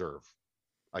Federal Reserve.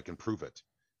 I can prove it.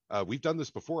 We've done this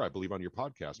before, I believe, on your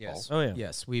podcast, yes. Paul. Oh, yeah.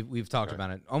 Yes, we've talked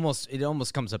about it. It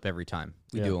almost comes up every time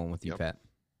we do one with you, Pat.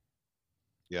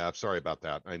 Yeah, I'm sorry about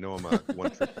that. I know I'm a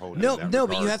one-trick pony.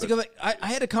 But you have to go back. I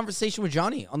had a conversation with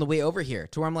Johnny on the way over here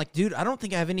to where I'm like, dude, I don't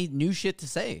think I have any new shit to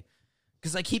say,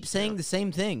 because I keep saying the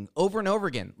same thing over and over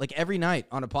again, like every night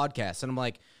on a podcast. And I'm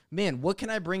like, man, what can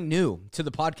I bring new to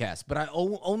the podcast? But I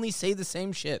only say the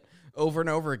same shit over and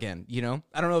over again. You know,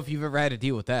 I don't know if you've ever had to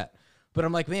deal with that, but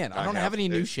I'm like, man, I don't have any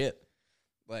new shit.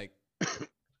 Like,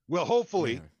 well,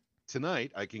 hopefully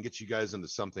tonight I can get you guys into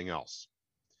something else.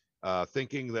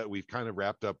 Thinking that we've kind of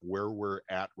wrapped up where we're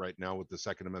at right now with the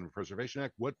Second Amendment Preservation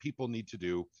Act, what people need to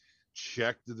do,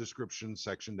 check the description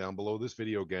section down below this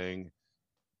video, gang.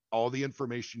 All the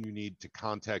information you need to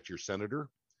contact your senator,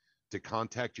 to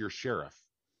contact your sheriff,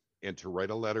 and to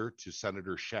write a letter to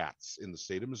Senator Schatz in the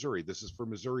state of Missouri. This is for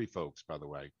Missouri folks, by the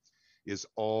way, is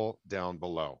all down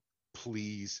below.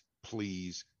 Please,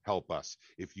 please help us.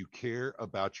 If you care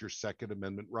about your Second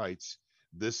Amendment rights,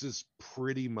 this is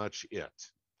pretty much it.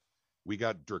 We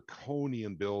got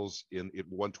draconian bills in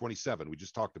 127. We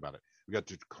just talked about it. We got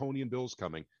draconian bills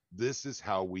coming. This is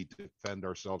how we defend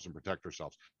ourselves and protect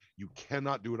ourselves. You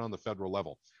cannot do it on the federal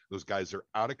level. Those guys are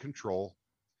out of control.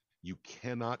 You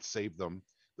cannot save them.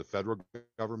 The federal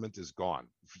government is gone.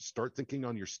 Start thinking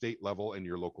on your state level and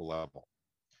your local level.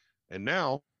 And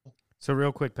now. So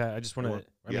real quick, Pat, I just want to,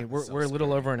 I mean, we're a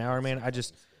little over an hour, man. I'm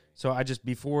just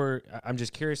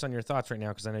curious on your thoughts right now,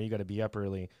 because I know you got to be up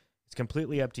early. It's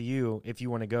completely up to you if you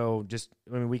want to go.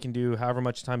 We can do however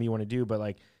much time you want to do, but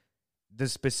like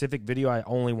this specific video, I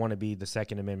only want to be the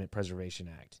Second Amendment Preservation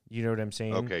Act. You know what I'm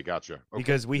saying? Okay, gotcha. Okay.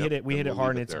 Because we hit it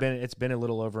hard, and it's been a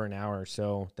little over an hour,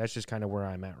 so that's just kind of where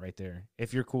I'm at right there.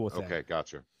 If you're cool with that. Okay,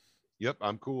 gotcha. Yep,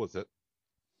 I'm cool with it.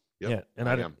 Yep, yeah, and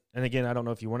I am. And again, I don't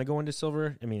know if you want to go into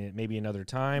silver. I mean, maybe another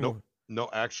time. No,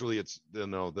 actually, it's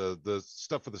the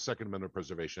stuff for the Second Amendment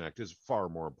Preservation Act is far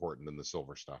more important than the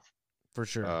silver stuff. For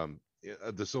sure.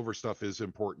 The silver stuff is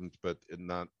important, but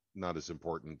not as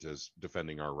important as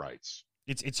defending our rights.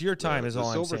 It's your time, is all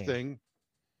I'm saying. The silver thing.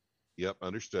 Yep,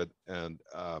 understood. And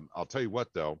I'll tell you what,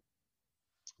 though,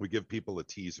 we give people a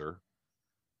teaser.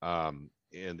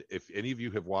 And if any of you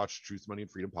have watched Truth, Money,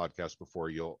 and Freedom podcast before,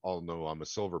 you'll all know I'm a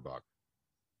silver bug.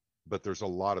 But there's a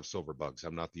lot of silver bugs.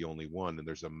 I'm not the only one. And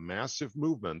there's a massive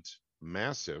movement,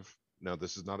 massive. Now,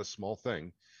 this is not a small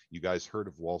thing. You guys heard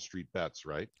of Wall Street Bets,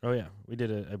 right? Oh, yeah. We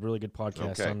did a really good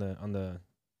podcast on the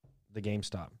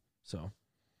GameStop. So.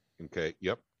 Okay.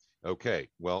 Yep. Okay.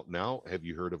 Well, now have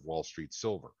you heard of Wall Street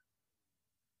Silver?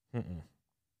 Mm-mm.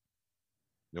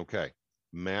 Okay.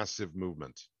 Massive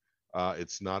movement.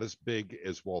 It's not as big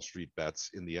as Wall Street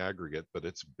Bets in the aggregate, but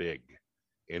it's big.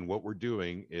 And what we're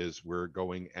doing is we're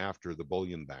going after the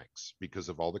bullion banks because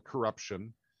of all the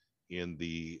corruption in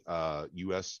the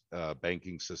U.S.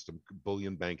 banking system,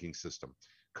 bullion banking system,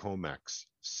 COMEX,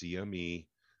 CME,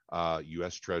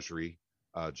 U.S. Treasury,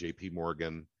 J.P.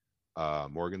 Morgan,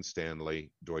 Morgan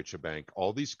Stanley, Deutsche Bank,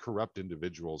 all these corrupt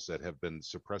individuals that have been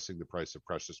suppressing the price of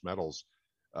precious metals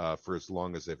for as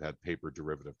long as they've had paper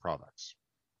derivative products.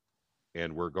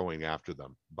 And we're going after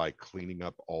them by cleaning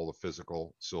up all the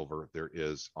physical silver there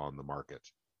is on the market.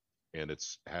 And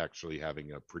it's actually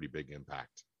having a pretty big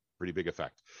impact, pretty big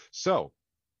effect. So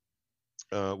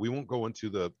we won't go into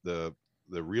the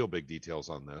real big details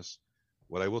on this.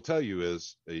 What I will tell you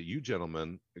is you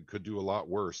gentlemen could do a lot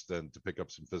worse than to pick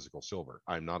up some physical silver.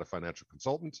 I'm not a financial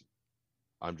consultant.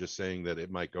 I'm just saying that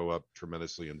it might go up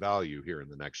tremendously in value here in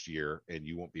the next year, and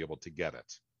you won't be able to get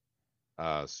it.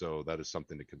 So that is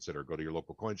something to consider. Go to your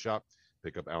local coin shop,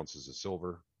 pick up ounces of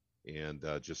silver, and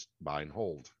just buy and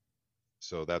hold.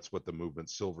 So that's what the movement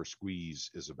Silver Squeeze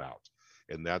is about.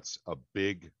 And that's a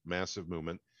big, massive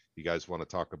movement. You guys want to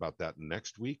talk about that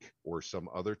next week or some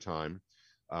other time?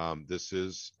 This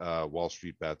is Wall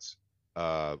Street Bets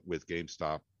with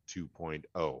GameStop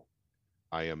 2.0.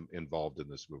 I am involved in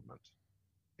this movement,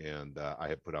 and I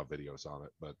have put out videos on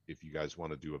it. But if you guys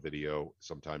want to do a video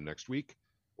sometime next week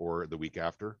or the week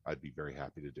after, I'd be very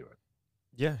happy to do it.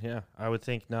 Yeah. I would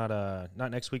think not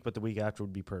next week, but the week after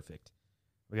would be perfect.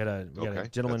 We got a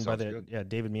gentleman by the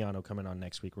David Miano coming on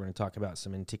next week. We're going to talk about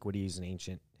some antiquities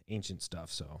and ancient stuff.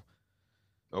 So,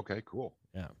 okay, cool.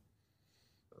 Yeah.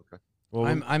 Okay. Well,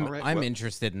 I'm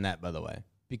interested in that, by the way,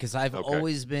 because I've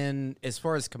always been, as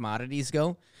far as commodities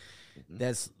go,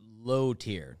 that's low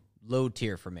tier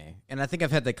for me. And I think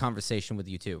I've had that conversation with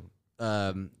you too.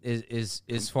 Is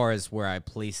as far as where I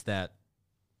place that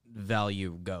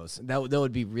value goes. That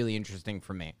would be really interesting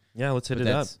for me. Yeah, let's hit it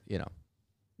up.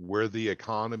 Where the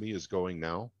economy is going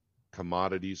now,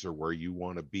 commodities are where you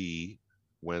want to be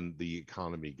when the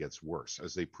economy gets worse.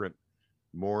 As they print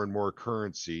more and more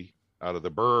currency out of the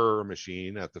Burr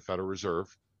machine at the Federal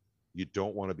Reserve, you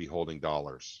don't want to be holding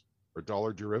dollars or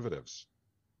dollar derivatives.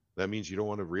 That means you don't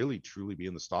want to really truly be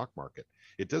in the stock market.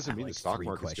 It doesn't mean the stock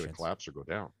market's going to collapse or go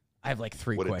down. I have like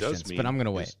three what questions, it does mean but I'm going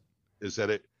to wait. Is that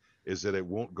it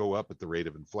won't go up at the rate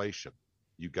of inflation.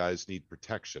 You guys need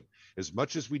protection. As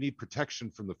much as we need protection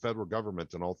from the federal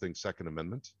government on all things Second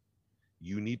Amendment,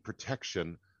 you need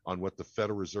protection on what the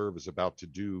Federal Reserve is about to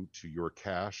do to your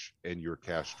cash and your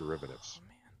cash derivatives.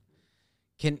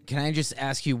 Man. Can I just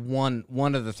ask you one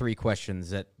of the three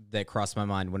questions that cross my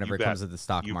mind whenever it comes to the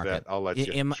stock market? Bet. I'll let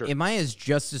you. Am I as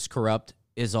just as corrupt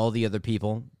as all the other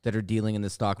people that are dealing in the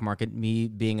stock market, me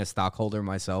being a stockholder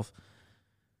myself?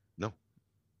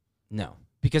 No.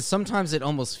 Because sometimes it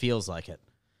almost feels like it.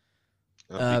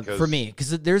 For me, because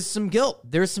there's some guilt.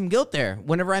 There's some guilt there.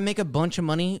 Whenever I make a bunch of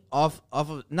money off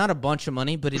of not a bunch of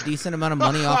money, but a decent amount of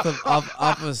money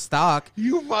off of stock.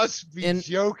 You must be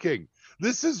joking.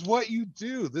 This is what you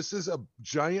do. This is a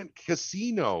giant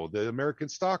casino, the American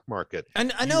stock market.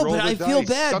 And I know, but I feel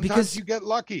bad Sometimes because you get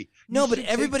lucky. No, but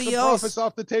everybody else, profits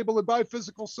off the table and buy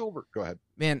physical silver. Go ahead,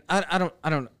 man. I don't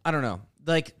know.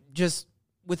 Like, just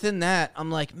within that,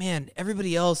 I'm like, man,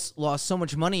 everybody else lost so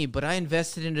much money, but I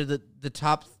invested into the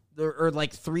top or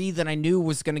like three that I knew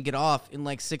was going to get off in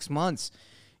like 6 months,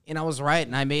 and I was right,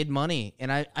 and I made money,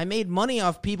 and I made money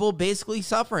off people basically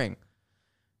suffering.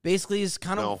 Basically, is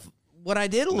kind of what I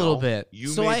did a little bit.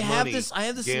 So I have this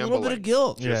little bit of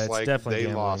guilt. Yeah, it's definitely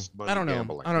they lost money. I don't know.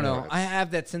 Gambling. I don't know. I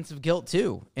have that sense of guilt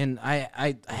too, and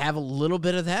I have a little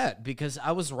bit of that because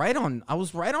I was right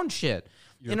on shit.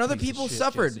 And other people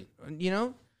suffered,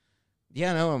 Jesse.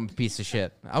 Yeah, no, I'm a piece of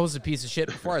shit. I was a piece of shit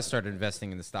before I started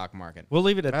investing in the stock market. We'll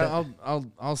leave it at that.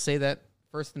 I'll say that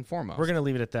first and foremost. We're gonna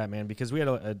leave it at that, man, because we had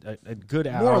a good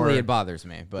hour. Morally, it bothers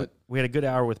me, but we had a good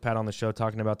hour with Pat on the show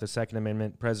talking about the Second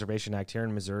Amendment Preservation Act here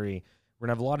in Missouri. We're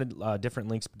gonna have a lot of different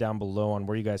links down below on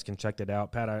where you guys can check that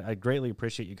out. Pat, I greatly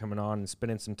appreciate you coming on and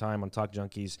spending some time on Talk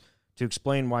Junkies to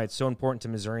explain why it's so important to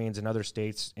Missourians and other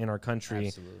states in our country.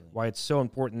 Absolutely. Why it's so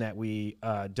important that we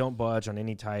don't budge on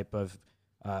any type of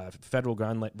federal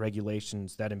gun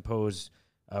regulations that impose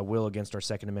will against our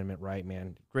Second Amendment right,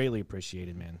 man. Greatly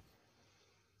appreciated, man.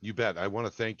 You bet. I want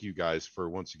to thank you guys for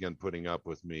once again putting up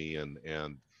with me and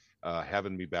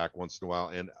having me back once in a while.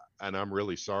 And I'm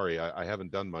really sorry. I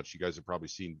haven't done much. You guys have probably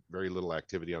seen very little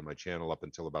activity on my channel up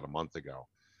until about a month ago.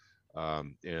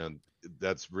 And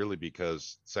that's really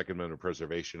because Second Amendment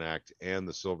Preservation Act and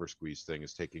the Silver Squeeze thing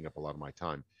is taking up a lot of my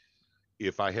time.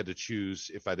 If I had to choose,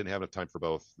 if I didn't have enough time for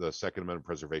both, the Second Amendment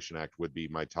Preservation Act would be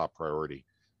my top priority.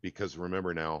 Because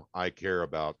remember now, I care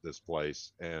about this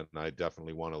place, and I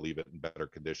definitely want to leave it in better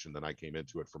condition than I came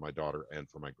into it for my daughter and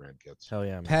for my grandkids. Hell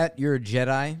yeah, man. Pat, you're a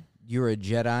Jedi. You're a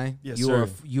Jedi. Yes, sir.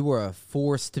 Sir. You are a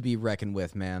force to be reckoned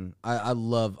with, man. I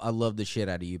love the shit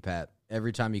out of you, Pat.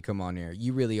 Every time you come on here,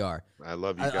 you really are. I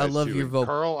love you guys. I love too. your vocal.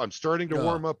 Carl, I'm starting to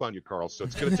warm up on you, Carl. So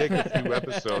it's going to take a few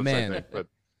episodes, Man. I think. But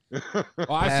Well,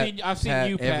 I've seen Pat,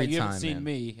 you, Pat. every You haven't time, seen man.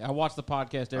 me. I watch the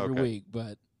podcast every week,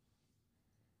 but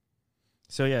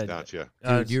So yeah, gotcha.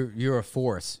 Dude, you're a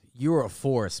force. You're a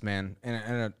force, man,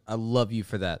 and I love you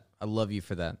for that. I love you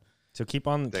for that. So keep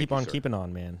on Thank you, sir. keeping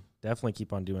on, man. Definitely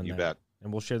keep on doing You that. bet.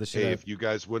 And we'll share the shit. Hey, out. if you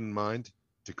guys wouldn't mind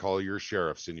to call your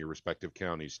sheriffs in your respective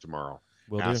counties tomorrow,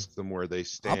 Will ask them where they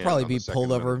stand. I'll probably on be the Second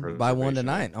pulled over Amendment by one Preservation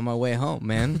tonight Act. on my way home,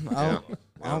 man.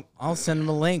 I'll send them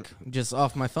a link just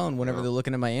off my phone whenever Yeah. they're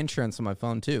looking at my insurance on my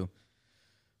phone too.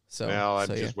 So now I'm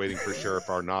just waiting for Sheriff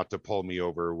Arnott to pull me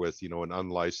over with, an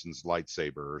unlicensed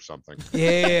lightsaber or something.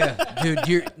 Yeah, dude,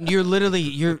 you're literally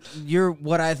you're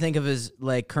what I think of as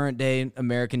like current day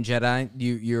American Jedi.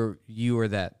 You are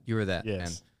that. You are that, yes.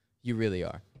 Man. You really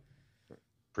are.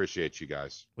 Appreciate you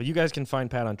guys. Well, you guys can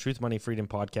find Pat on Truth, Money, Freedom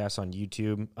podcast on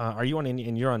YouTube. Are you on?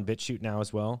 And you're on BitChute now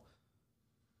as well.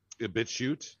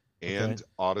 BitChute and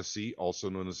Odyssey, also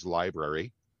known as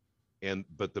Library,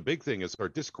 but the big thing is our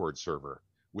Discord server,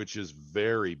 which is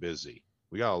very busy.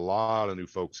 We got a lot of new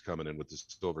folks coming in with the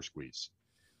Silver Squeeze.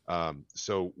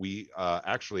 So we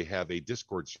actually have a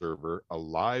Discord server, a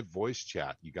live voice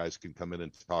chat. You guys can come in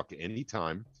and talk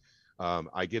anytime.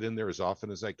 I get in there as often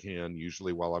as I can,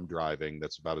 usually while I'm driving.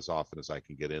 That's about as often as I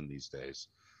can get in these days.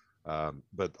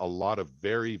 But a lot of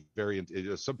very, very,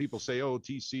 some people say, oh,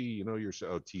 TC,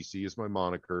 TC is my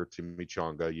moniker, Timmy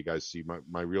Chonga. You guys see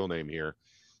my real name here.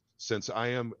 Since I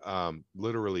am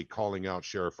literally calling out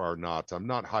Sheriff Arnott, I'm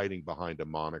not hiding behind a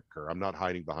moniker. I'm not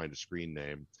hiding behind a screen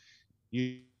name.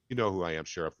 You know who I am,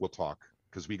 Sheriff. We'll talk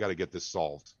because we got to get this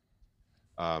solved.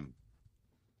 But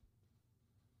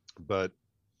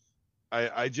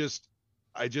I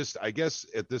guess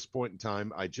at this point in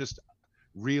time, I just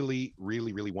really,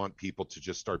 really, really want people to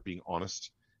just start being honest,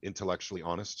 intellectually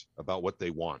honest about what they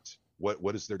want.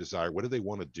 What is their desire? What do they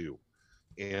want to do?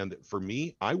 And for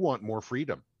me, I want more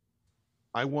freedom.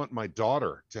 I want my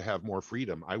daughter to have more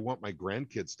freedom. I want my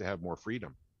grandkids to have more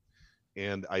freedom.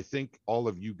 And I think all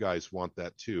of you guys want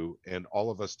that too. And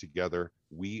all of us together,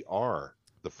 we are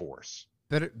the force.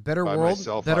 Better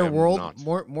world,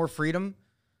 more freedom,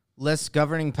 less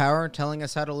governing power telling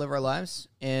us how to live our lives,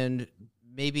 and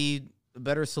maybe a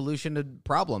better solution to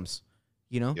problems,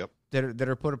 that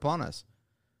are put upon us.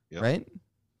 Yep. Right?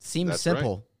 Seems That's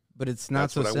simple, right. But it's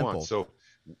not so simple. I want. So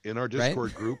in our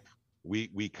Discord group,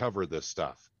 we cover this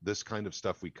stuff. This kind of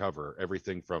stuff we cover.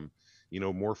 Everything from,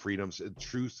 more freedoms,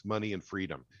 truth, money, and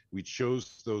freedom. We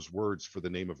chose those words for the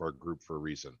name of our group for a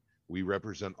reason. We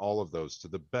represent all of those to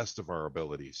the best of our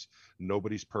abilities.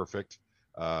 Nobody's perfect,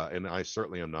 and I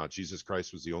certainly am not. Jesus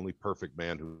Christ was the only perfect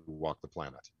man who walked the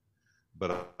planet.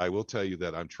 But I will tell you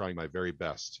that I'm trying my very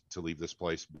best to leave this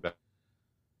place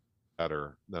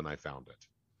better than I found it.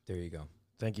 There you go.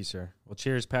 Thank you, sir. Well,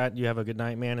 cheers, Pat. You have a good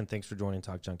night, man, and thanks for joining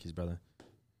Talk Junkies, brother.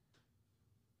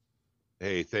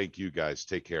 Hey, thank you, guys.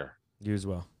 Take care. You as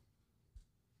well.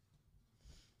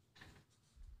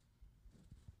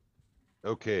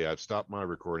 Okay, I've stopped my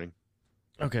recording.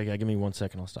 Okay, give me 1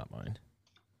 second. I'll stop mine.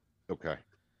 Okay.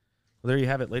 Well, there you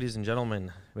have it, ladies and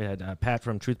gentlemen. We had Pat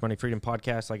from Truth, Money, Freedom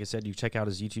podcast. Like I said, you check out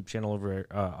his YouTube channel over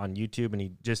on YouTube, and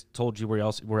he just told you where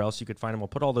else you could find him. I'll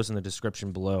put all those in the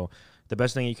description below. The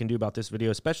best thing you can do about this video,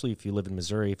 especially if you live in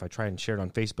Missouri, if I try and share it on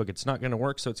Facebook, it's not going to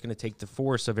work, so it's going to take the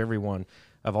force of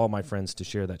all my friends to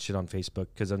share that shit on Facebook,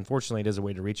 because unfortunately it is a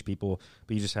way to reach people,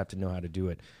 but you just have to know how to do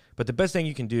it. But the best thing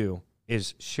you can do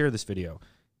is share this video.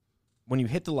 When you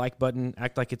hit the like button,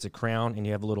 act like it's a crown and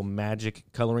you have a little magic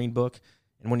coloring book.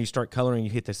 And when you start coloring, you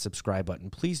hit the subscribe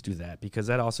button. Please do that, because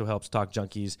that also helps Talk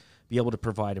Junkies be able to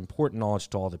provide important knowledge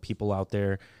to all the people out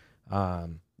there.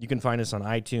 You can find us on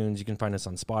iTunes. You can find us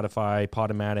on Spotify,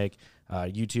 Podomatic,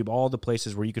 YouTube, all the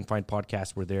places where you can find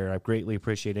podcasts. We're there. I greatly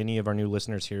appreciate any of our new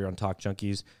listeners here on Talk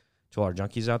Junkies. To all our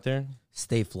junkies out there,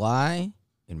 stay fly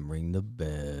and ring the bell.